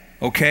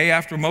 okay,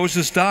 after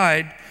Moses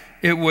died,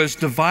 it was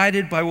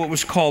divided by what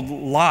was called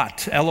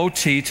Lot,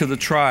 L-O-T, to the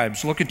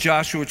tribes. Look at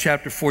Joshua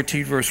chapter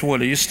 14, verse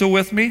 1. Are you still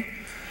with me?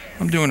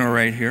 I'm doing all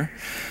right here.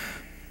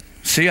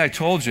 See, I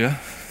told you.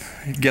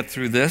 Get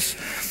through this.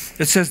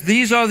 It says,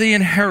 these are the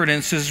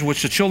inheritances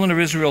which the children of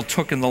Israel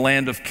took in the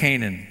land of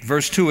Canaan.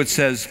 Verse 2, it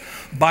says,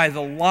 by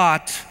the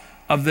lot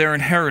of their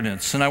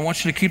inheritance. And I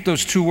want you to keep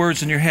those 2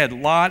 words in your head,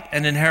 lot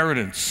and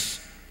inheritance.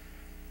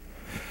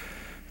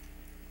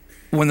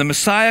 When the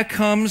Messiah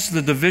comes,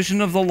 the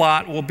division of the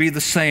lot will be the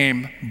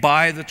same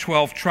by the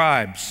 12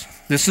 tribes.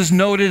 This is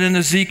noted in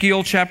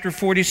Ezekiel chapter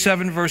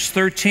 47, verse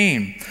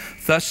 13.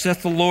 Thus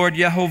saith the Lord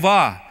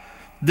Yehovah,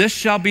 this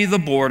shall be the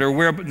border,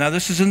 now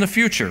this is in the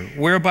future,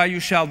 whereby you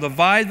shall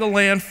divide the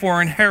land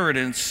for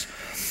inheritance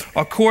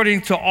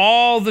according to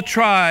all the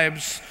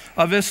tribes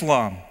of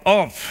Islam.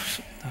 Oh,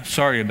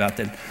 sorry about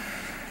that.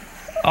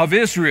 Of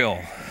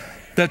Israel.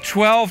 The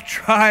 12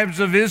 tribes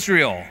of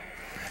Israel.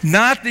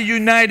 Not the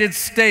United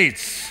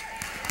States.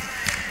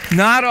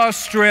 Not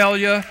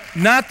Australia.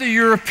 Not the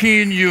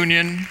European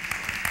Union.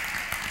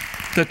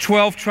 The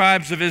 12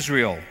 tribes of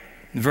Israel.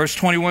 In verse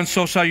 21,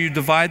 so shall you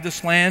divide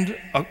this land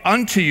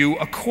unto you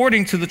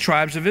according to the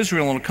tribes of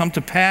Israel. And it will come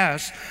to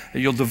pass that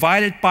you'll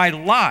divide it by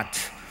lot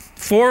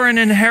for an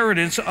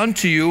inheritance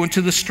unto you and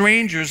to the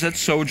strangers that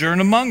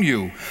sojourn among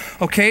you.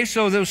 Okay,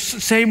 so those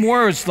same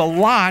words, the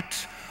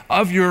lot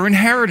of your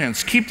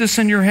inheritance. Keep this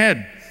in your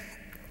head.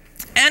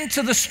 And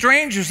to the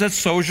strangers that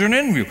sojourn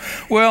in you.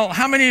 Well,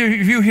 how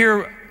many of you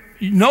here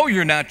know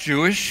you're not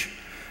Jewish?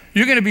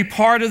 You're going to be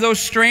part of those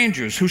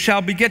strangers who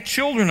shall beget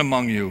children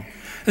among you.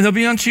 And they'll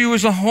be unto you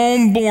as a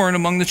home born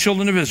among the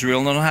children of Israel,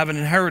 and they'll have an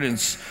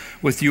inheritance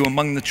with you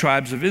among the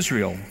tribes of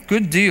Israel.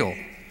 Good deal.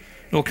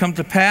 It will come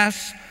to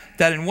pass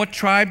that in what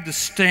tribe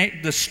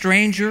the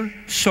stranger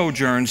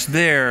sojourns,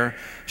 there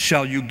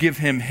shall you give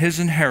him his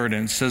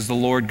inheritance, says the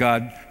Lord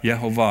God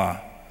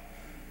Yehovah.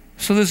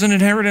 So there's an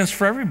inheritance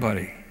for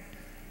everybody.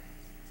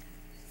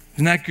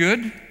 Isn't that good?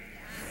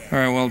 All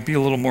right, well, be a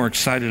little more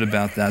excited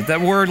about that.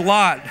 That word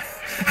lot.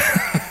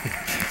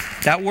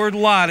 That word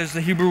lot is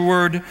the Hebrew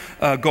word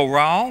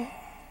goral.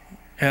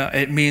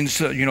 It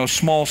means,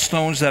 small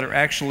stones that are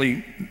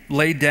actually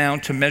laid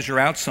down to measure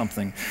out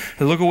something.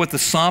 And look at what the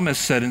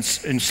psalmist said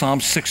in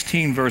Psalm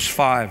 16, verse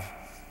 5.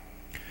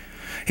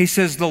 He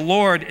says, the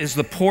Lord is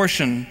the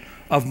portion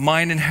of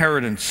mine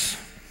inheritance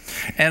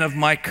and of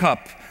my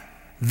cup.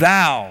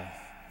 Thou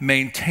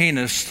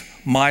maintainest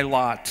my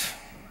lot.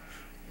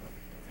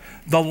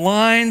 The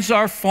lines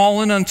are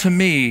fallen unto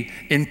me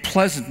in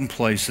pleasant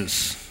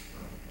places.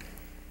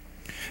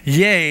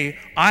 Yea,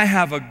 I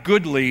have a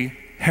goodly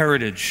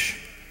heritage.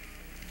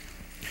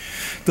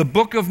 The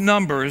book of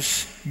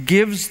Numbers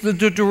gives the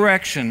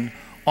direction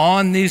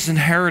on these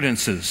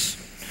inheritances.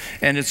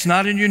 And it's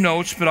not in your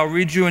notes, but I'll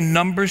read you in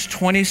Numbers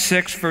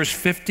 26, verse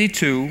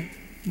 52.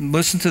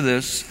 Listen to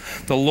this.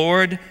 The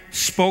Lord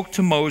spoke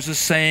to Moses,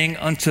 saying,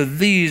 unto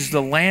these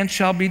the land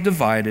shall be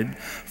divided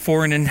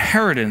for an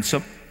inheritance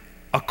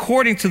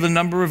according to the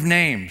number of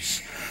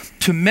names.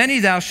 To many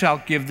thou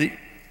shalt give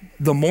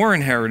the more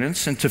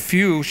inheritance, and to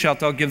few shalt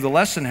thou give the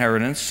less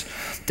inheritance.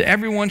 To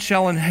everyone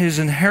shall his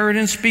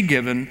inheritance be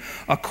given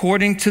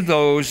according to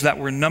those that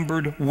were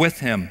numbered with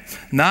him.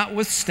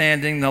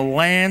 Notwithstanding, the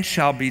land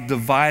shall be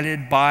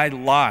divided by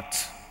lot.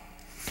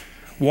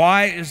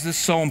 Why is this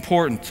so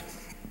important?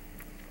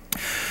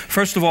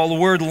 First of all, the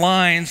word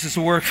lines is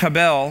the word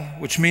chabel,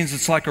 which means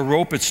it's like a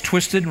rope, it's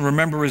twisted. And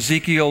remember,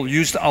 Ezekiel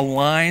used a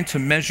line to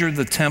measure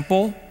the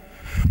temple.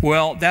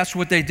 Well, that's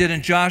what they did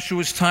in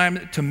Joshua's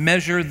time, to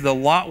measure the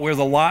lot, where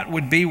the lot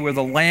would be, where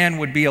the land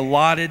would be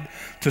allotted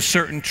to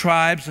certain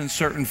tribes and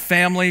certain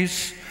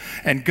families.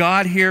 And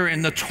God here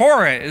in the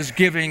Torah is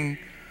giving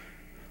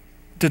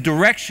the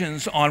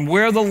directions on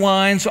where the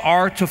lines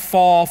are to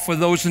fall for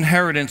those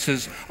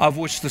inheritances, of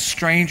which the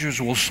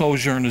strangers will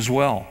sojourn as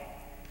well.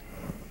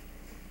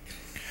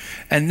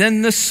 And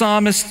then the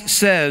psalmist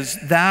says,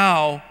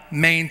 thou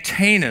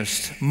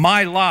maintainest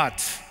my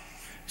lot.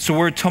 So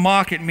word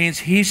tamak, it means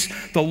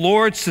the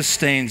Lord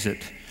sustains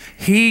it.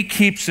 He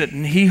keeps it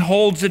and he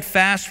holds it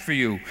fast for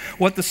you.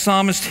 What the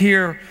psalmist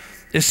here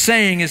is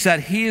saying is that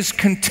he is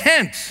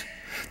content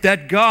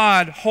that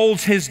God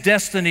holds his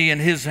destiny in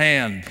his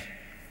hand.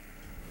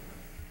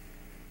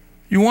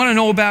 You want to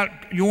know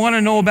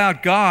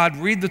about God,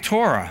 read the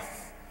Torah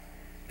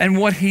and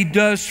what he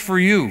does for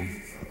you.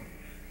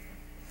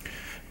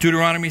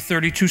 Deuteronomy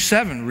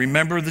 32:7,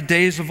 remember the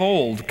days of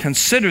old.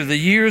 Consider the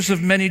years of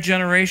many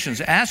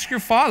generations. Ask your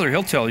father,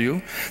 he'll tell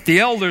you. The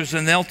elders,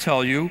 and they'll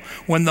tell you.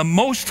 When the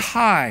Most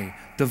High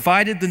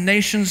divided the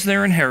nations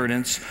their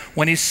inheritance,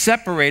 when he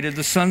separated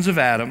the sons of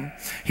Adam,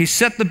 he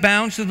set the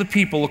bounds of the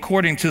people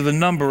according to the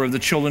number of the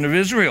children of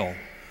Israel.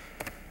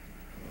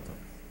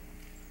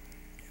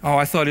 Oh,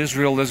 I thought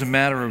Israel doesn't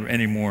matter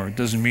anymore. It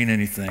doesn't mean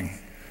anything.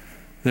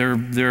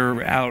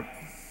 They're out.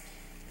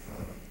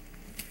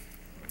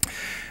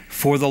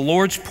 For the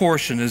Lord's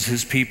portion is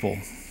his people.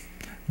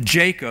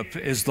 Jacob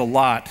is the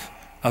lot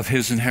of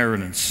his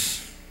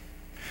inheritance.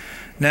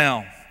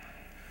 Now,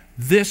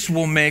 this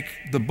will make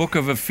the book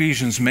of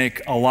Ephesians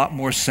make a lot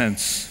more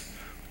sense.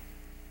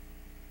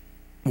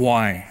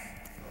 Why?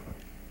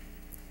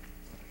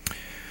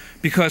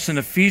 Because in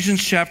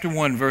Ephesians chapter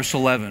 1, verse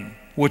 11,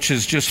 which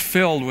is just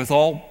filled with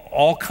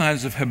all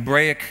kinds of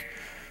Hebraic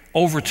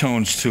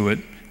overtones to it,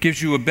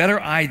 gives you a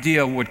better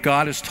idea of what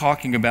God is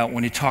talking about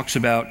when he talks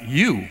about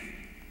you.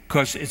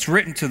 Because it's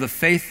written to the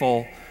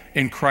faithful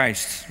in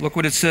Christ. Look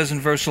what it says in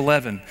verse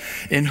 11.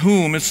 In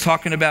whom, it's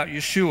talking about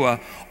Yeshua,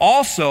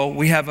 also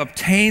we have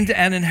obtained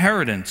an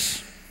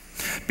inheritance,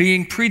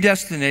 being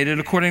predestinated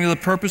according to the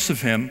purpose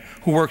of him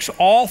who works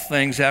all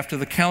things after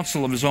the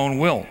counsel of his own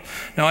will.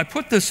 Now I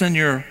put this in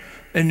your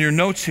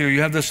notes here.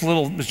 You have this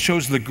little, it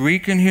shows the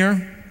Greek in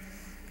here.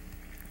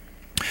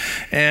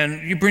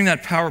 And you bring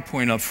that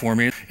PowerPoint up for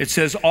me. It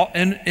says,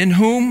 in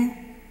whom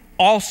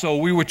also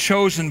we were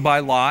chosen by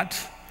Lot,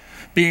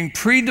 being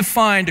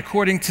predefined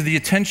according to the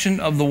intention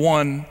of the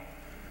one,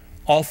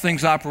 all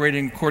things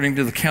operating according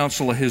to the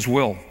counsel of his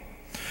will.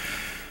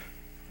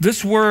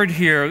 This word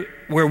here,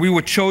 where we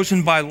were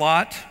chosen by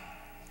Lot,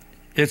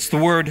 it's the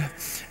word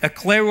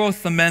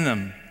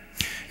eklerothemenon,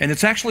 and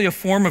it's actually a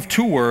form of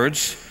two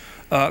words.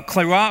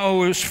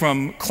 Klerao is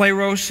from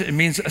kleros, it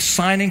means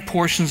assigning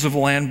portions of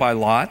land by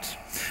lot,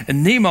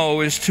 and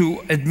nemo is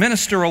to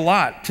administer a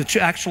lot, to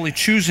actually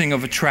choosing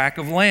of a tract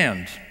of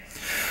land.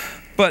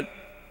 But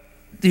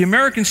the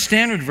American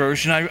Standard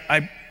Version,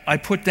 I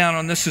put down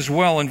on this as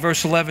well. In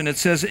verse 11, it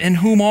says, in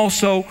whom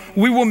also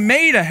we were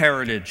made a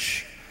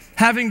heritage,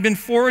 having been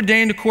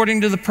foreordained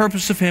according to the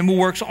purpose of him who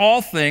works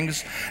all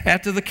things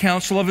after the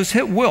counsel of his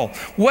will.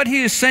 What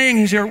he is saying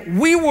is here,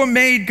 we were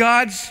made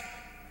God's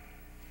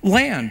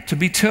land to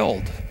be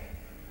tilled.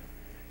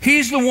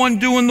 He's the one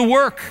doing the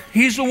work.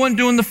 He's the one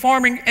doing the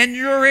farming, and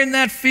you're in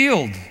that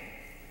field.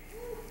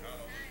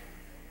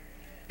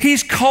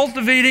 He's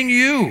cultivating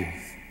you.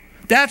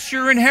 That's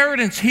your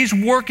inheritance. He's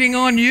working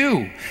on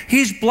you.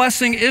 He's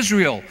blessing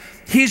Israel.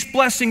 He's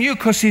blessing you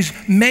because he's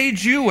made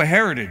you a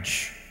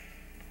heritage.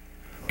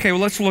 Okay,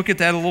 well, let's look at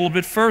that a little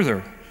bit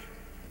further.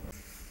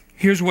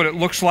 Here's what it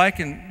looks like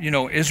in,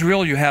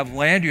 Israel. You have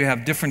land, you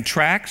have different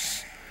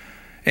tracts,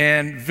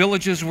 and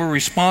villages were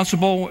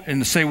responsible,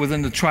 say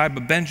within the tribe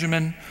of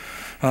Benjamin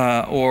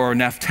or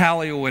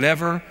Naphtali or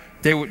whatever.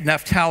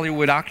 Naphtali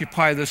would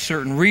occupy this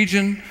certain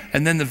region,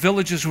 and then the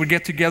villages would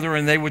get together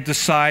and they would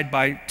decide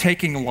by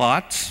taking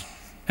lots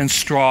and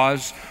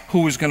straws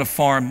who was going to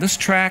farm this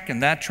tract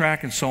and that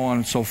tract and so on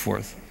and so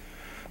forth.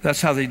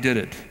 That's how they did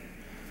it.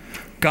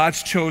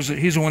 God's chosen,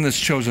 he's the one that's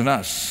chosen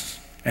us,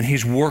 and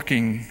he's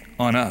working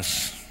on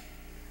us.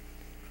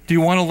 Do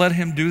you want to let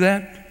him do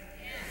that?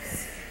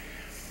 Yes.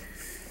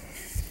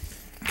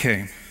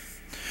 Okay.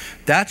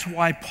 That's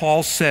why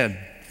Paul said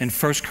in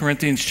 1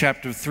 Corinthians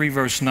chapter 3,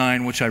 verse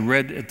 9, which I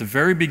read at the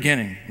very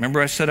beginning. Remember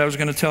I said I was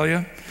going to tell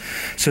you?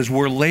 It says,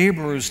 we're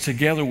laborers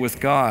together with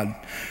God.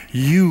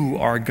 You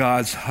are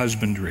God's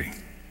husbandry.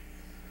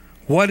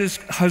 What does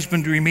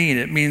husbandry mean?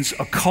 It means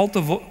a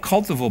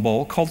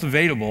cultivatable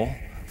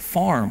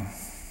farm.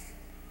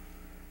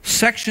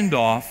 Sectioned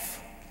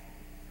off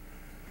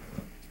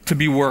to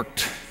be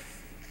worked.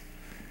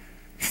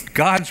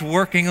 God's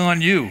working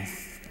on you.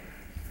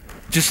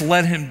 Just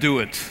let him do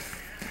it.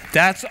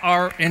 That's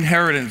our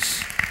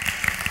inheritance.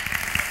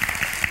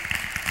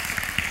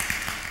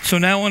 So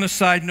now on a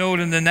side note,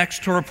 in the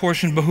next Torah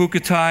portion,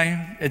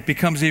 Bechukotai, it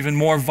becomes even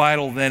more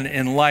vital than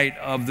in light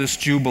of this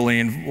Jubilee,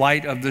 in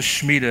light of this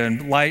Shemitah,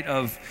 in light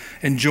of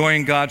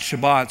enjoying God's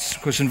Shabbats.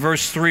 Because in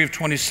verse 3 of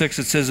 26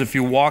 it says, if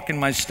you walk in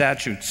my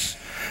statutes,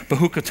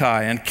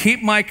 Bechukotai, and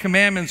keep my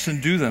commandments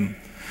and do them.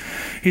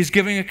 He's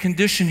giving a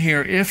condition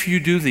here. If you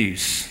do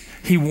these,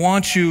 he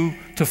wants you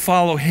to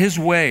follow his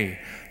way,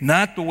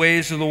 not the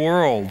ways of the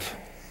world.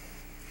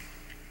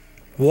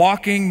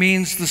 Walking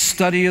means the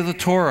study of the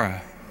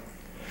Torah.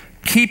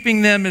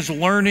 Keeping them is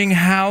learning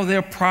how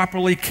they're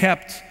properly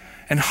kept,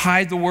 and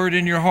hide the word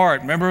in your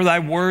heart. Remember, thy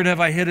word have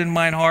I hid in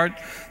mine heart,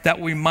 that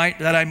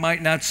I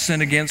might not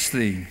sin against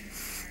thee.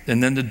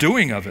 And then the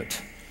doing of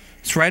it,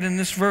 it's right in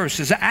this verse,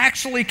 is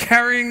actually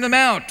carrying them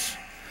out.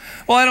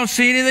 Well, I don't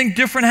see anything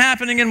different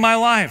happening in my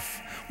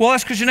life. Well,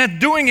 that's because you're not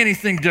doing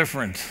anything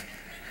different.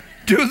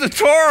 Do the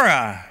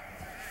Torah.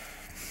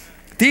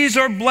 These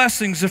are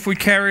blessings if we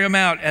carry them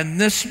out.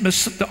 And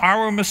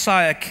our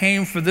Messiah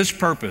came for this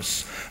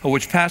purpose,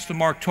 which Pastor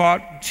Mark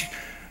taught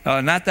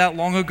not that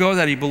long ago,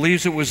 that he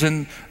believes it was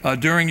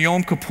during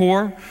Yom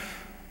Kippur,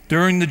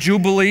 during the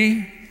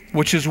Jubilee,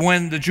 which is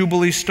when the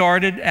Jubilee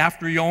started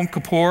after Yom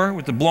Kippur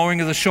with the blowing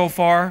of the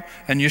shofar.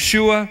 And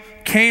Yeshua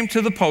came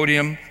to the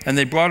podium, and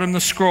they brought him the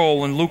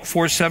scroll in Luke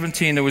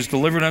 4:17 that was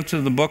delivered unto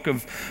the book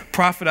of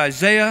prophet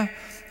Isaiah.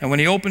 And when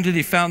he opened it,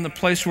 he found the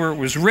place where it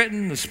was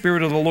written, the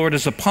Spirit of the Lord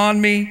is upon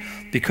me,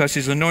 because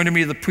he's anointed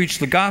me to preach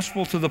the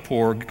gospel to the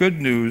poor,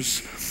 good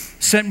news,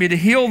 sent me to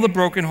heal the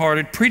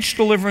brokenhearted, preach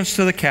deliverance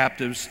to the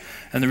captives,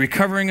 and the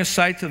recovering of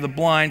sight to the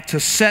blind, to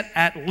set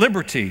at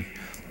liberty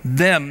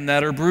them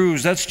that are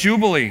bruised. That's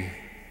Jubilee.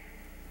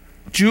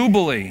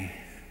 Jubilee.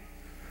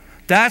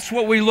 That's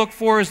what we look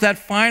for, is that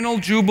final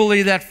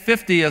Jubilee, that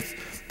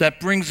 50th,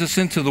 that brings us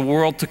into the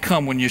world to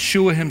come, when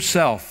Yeshua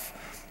himself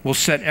will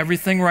set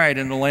everything right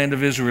in the land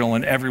of Israel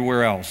and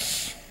everywhere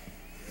else.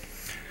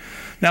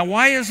 Now,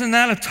 why isn't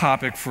that a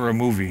topic for a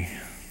movie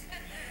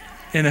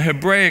in a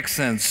Hebraic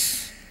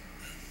sense?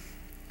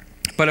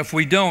 But if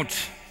we don't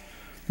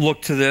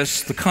look to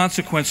this, the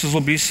consequences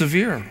will be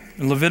severe.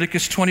 In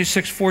Leviticus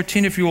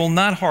 26:14, if you will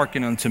not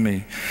hearken unto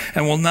me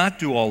and will not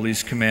do all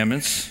these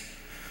commandments,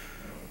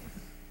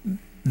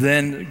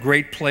 then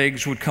great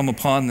plagues would come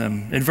upon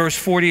them. In verse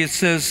 40 it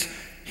says,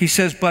 he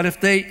says, but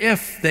if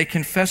they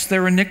confess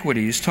their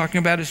iniquities, talking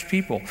about his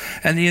people,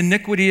 and the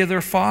iniquity of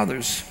their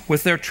fathers,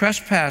 with their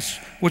trespass,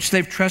 which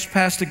they've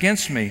trespassed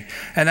against me,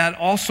 and that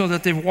also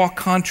that they've walked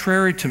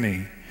contrary to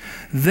me,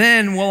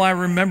 then will I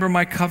remember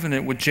my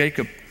covenant with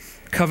Jacob,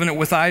 covenant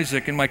with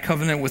Isaac, and my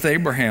covenant with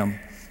Abraham.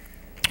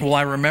 Will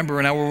I remember?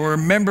 And I will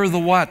remember the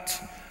what?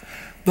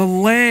 The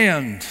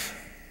land.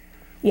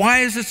 Why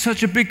is it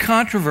such a big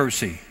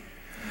controversy?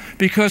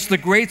 Because the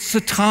great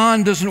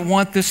Satan doesn't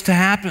want this to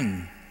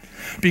happen.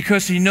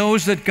 Because he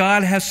knows that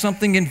God has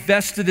something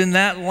invested in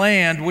that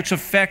land which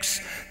affects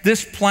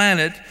this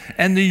planet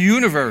and the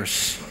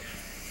universe.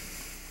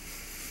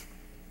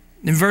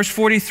 In verse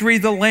 43,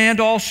 the land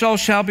also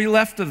shall be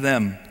left of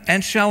them,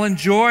 and shall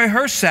enjoy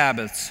her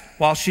Sabbaths,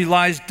 while she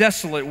lies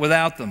desolate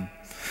without them.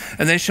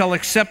 And they shall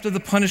accept of the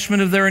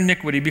punishment of their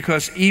iniquity,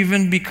 because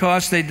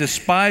they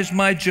despised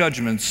my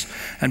judgments,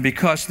 and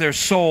because their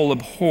soul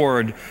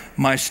abhorred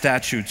my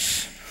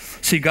statutes.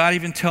 See, God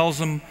even tells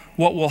them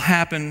what will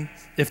happen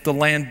if the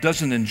land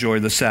doesn't enjoy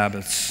the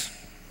Sabbaths.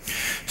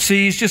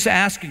 See, he's just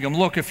asking them,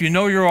 look, if you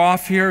know you're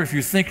off here, if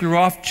you think you're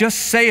off, just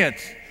say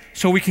it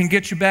so we can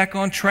get you back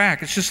on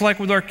track. It's just like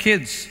with our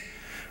kids.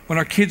 When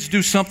our kids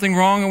do something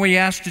wrong and we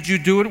ask, did you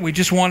do it? We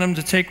just want them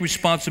to take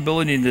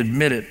responsibility and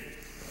admit it.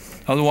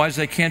 Otherwise,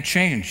 they can't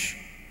change.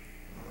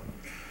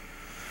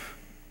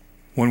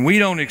 When we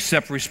don't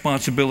accept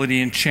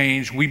responsibility and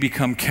change, we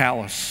become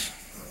callous.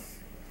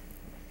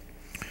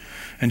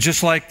 And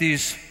just like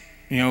these,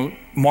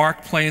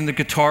 Mark playing the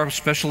guitar,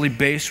 especially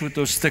bass with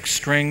those thick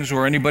strings,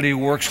 or anybody who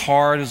works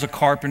hard as a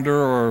carpenter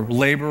or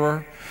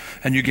laborer,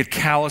 and you get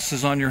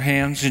calluses on your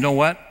hands, you know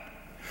what?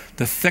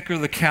 The thicker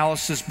the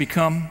calluses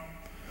become,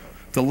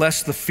 the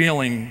less the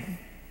feeling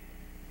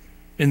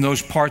in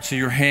those parts of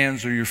your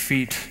hands or your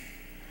feet.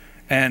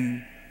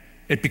 And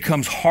it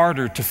becomes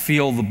harder to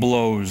feel the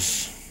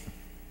blows.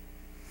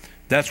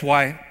 That's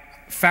why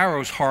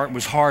Pharaoh's heart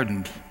was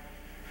hardened.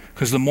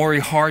 Because the more he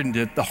hardened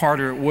it, the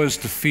harder it was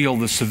to feel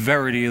the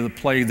severity of the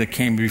plague that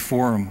came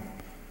before him.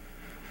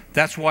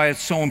 That's why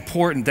it's so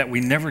important that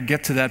we never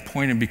get to that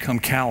point and become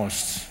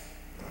calloused.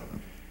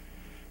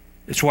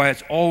 It's why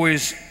it's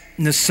always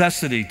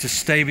necessity to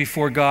stay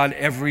before God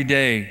every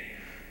day.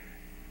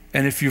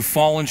 And if you've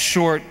fallen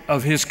short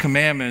of His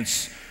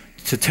commandments,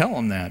 to tell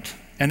Him that.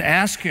 And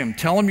ask Him,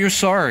 tell Him you're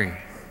sorry.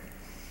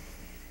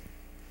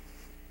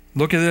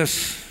 Look at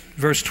this.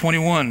 Verse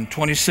 21,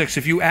 26,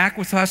 if you act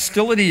with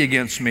hostility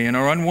against me and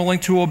are unwilling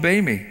to obey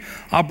me,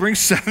 I'll bring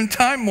 7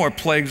 times more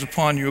plagues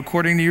upon you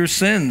according to your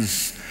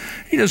sins.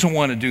 He doesn't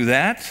want to do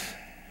that.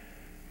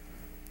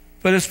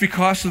 But it's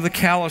because of the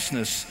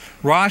callousness.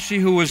 Rashi,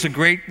 who was a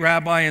great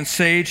rabbi and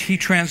sage, he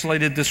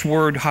translated this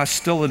word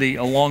hostility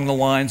along the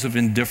lines of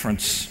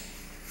indifference.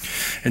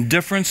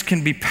 Indifference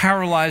can be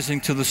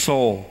paralyzing to the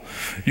soul.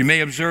 You may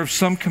observe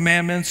some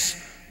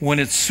commandments when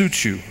it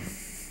suits you,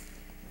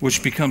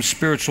 which becomes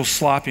spiritual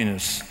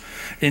sloppiness.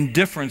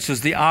 Indifference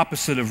is the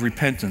opposite of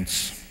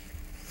repentance.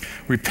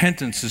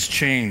 Repentance is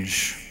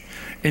change.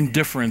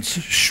 Indifference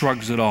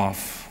shrugs it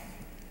off.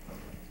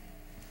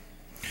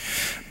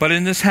 But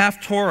in this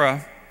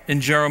half-Torah in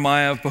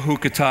Jeremiah of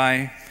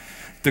Bechukotai,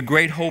 the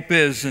great hope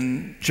is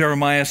in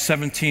Jeremiah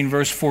 17,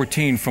 verse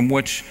 14, from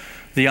which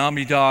the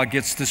Amidah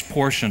gets this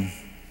portion,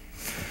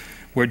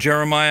 where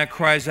Jeremiah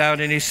cries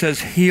out and he says,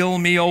 heal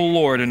me, O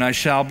Lord, and I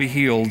shall be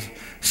healed.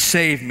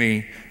 Save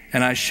me,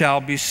 and I shall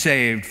be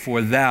saved,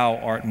 for thou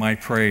art my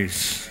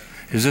praise.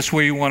 Is this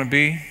where you want to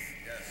be?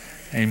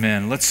 Yes.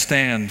 Amen. Let's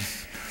stand.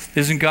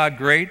 Isn't God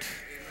great?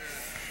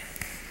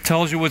 Amen.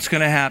 Tells you what's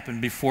going to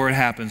happen before it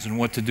happens and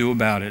what to do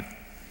about it.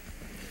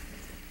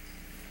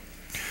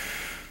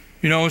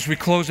 As we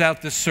close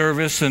out this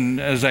service and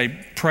as I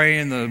pray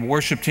and the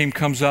worship team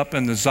comes up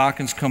and the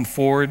Zakins come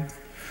forward,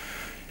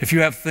 if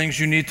you have things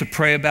you need to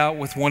pray about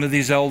with one of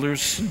these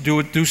elders,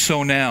 do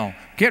so now.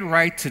 Get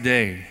right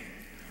today.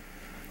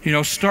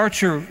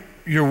 Start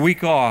your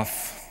week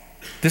off.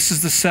 This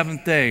is the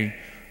 7th day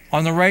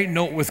on the right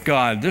note with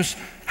God.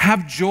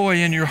 Have joy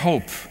in your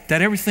hope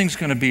that everything's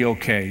going to be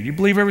okay. You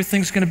believe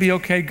everything's going to be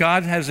okay?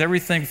 God has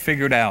everything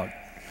figured out.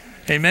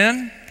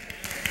 Amen?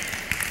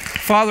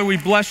 Father, we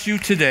bless you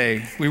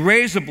today. We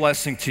raise a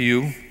blessing to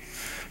you.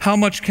 How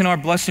much can our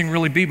blessing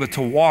really be but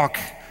to walk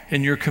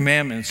in your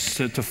commandments,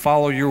 to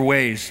follow your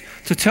ways,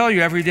 to tell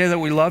you every day that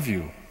we love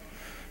you?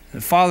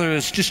 And Father,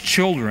 it's just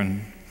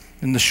children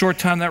in the short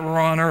time that we're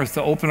on earth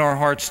to open our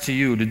hearts to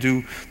you, to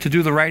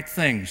do the right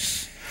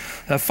things.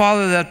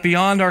 Father, that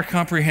beyond our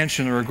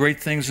comprehension there are great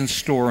things in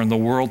store in the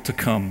world to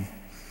come.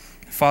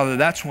 Father,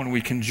 that's when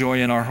we can joy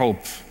in our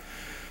hope.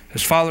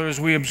 Father, as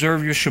we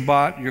observe your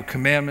Shabbat, your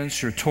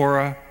commandments, your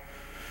Torah,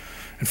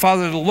 and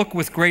Father, to look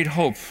with great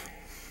hope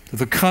to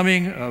the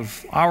coming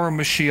of our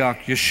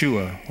Mashiach,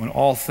 Yeshua, when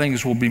all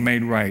things will be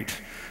made right.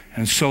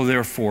 And so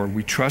therefore,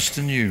 we trust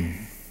in you.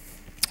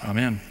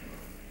 Amen.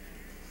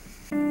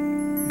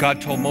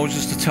 God told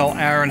Moses to tell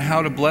Aaron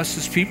how to bless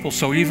his people.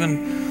 So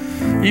even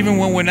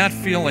when we're not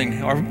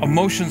feeling, our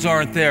emotions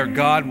aren't there,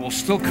 God will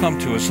still come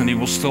to us and He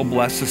will still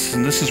bless us.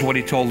 And this is what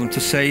He told him to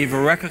say: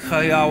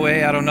 Yivarechecha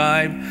Yahweh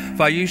Adonai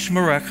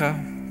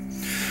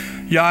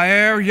vayishmerecha.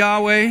 Yair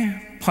Yahweh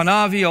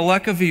panav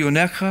yalecha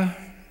v'yunecha.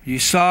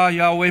 Yisa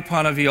Yahweh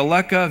panav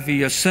yalecha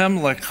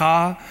v'yasem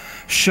lecha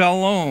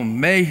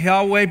shalom. May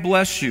Yahweh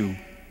bless you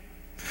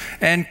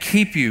and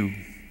keep you.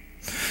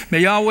 May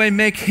Yahweh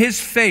make His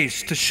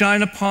face to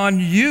shine upon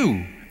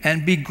you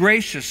and be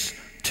gracious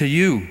to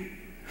you.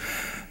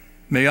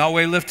 May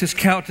Yahweh lift his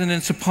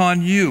countenance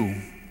upon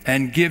you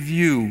and give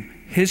you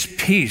his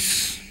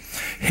peace,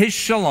 his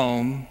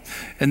shalom,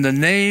 in the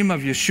name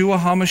of Yeshua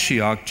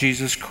HaMashiach,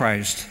 Jesus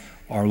Christ,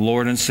 our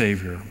Lord and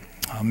Savior.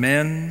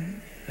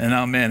 Amen and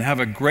amen. Have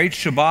a great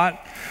Shabbat.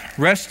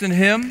 Rest in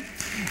him.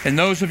 And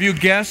those of you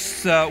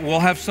guests, we'll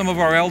have some of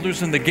our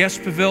elders in the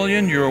guest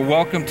pavilion. You're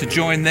welcome to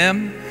join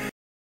them.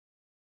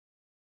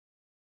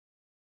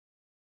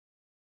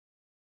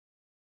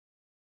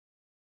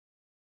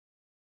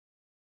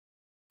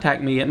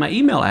 Contact me at my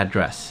email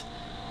address.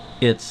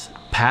 It's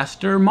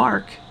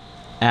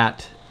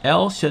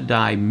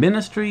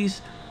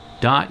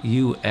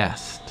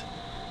pastormark@elshaddaiministries.us.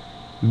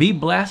 Be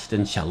blessed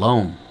and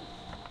shalom.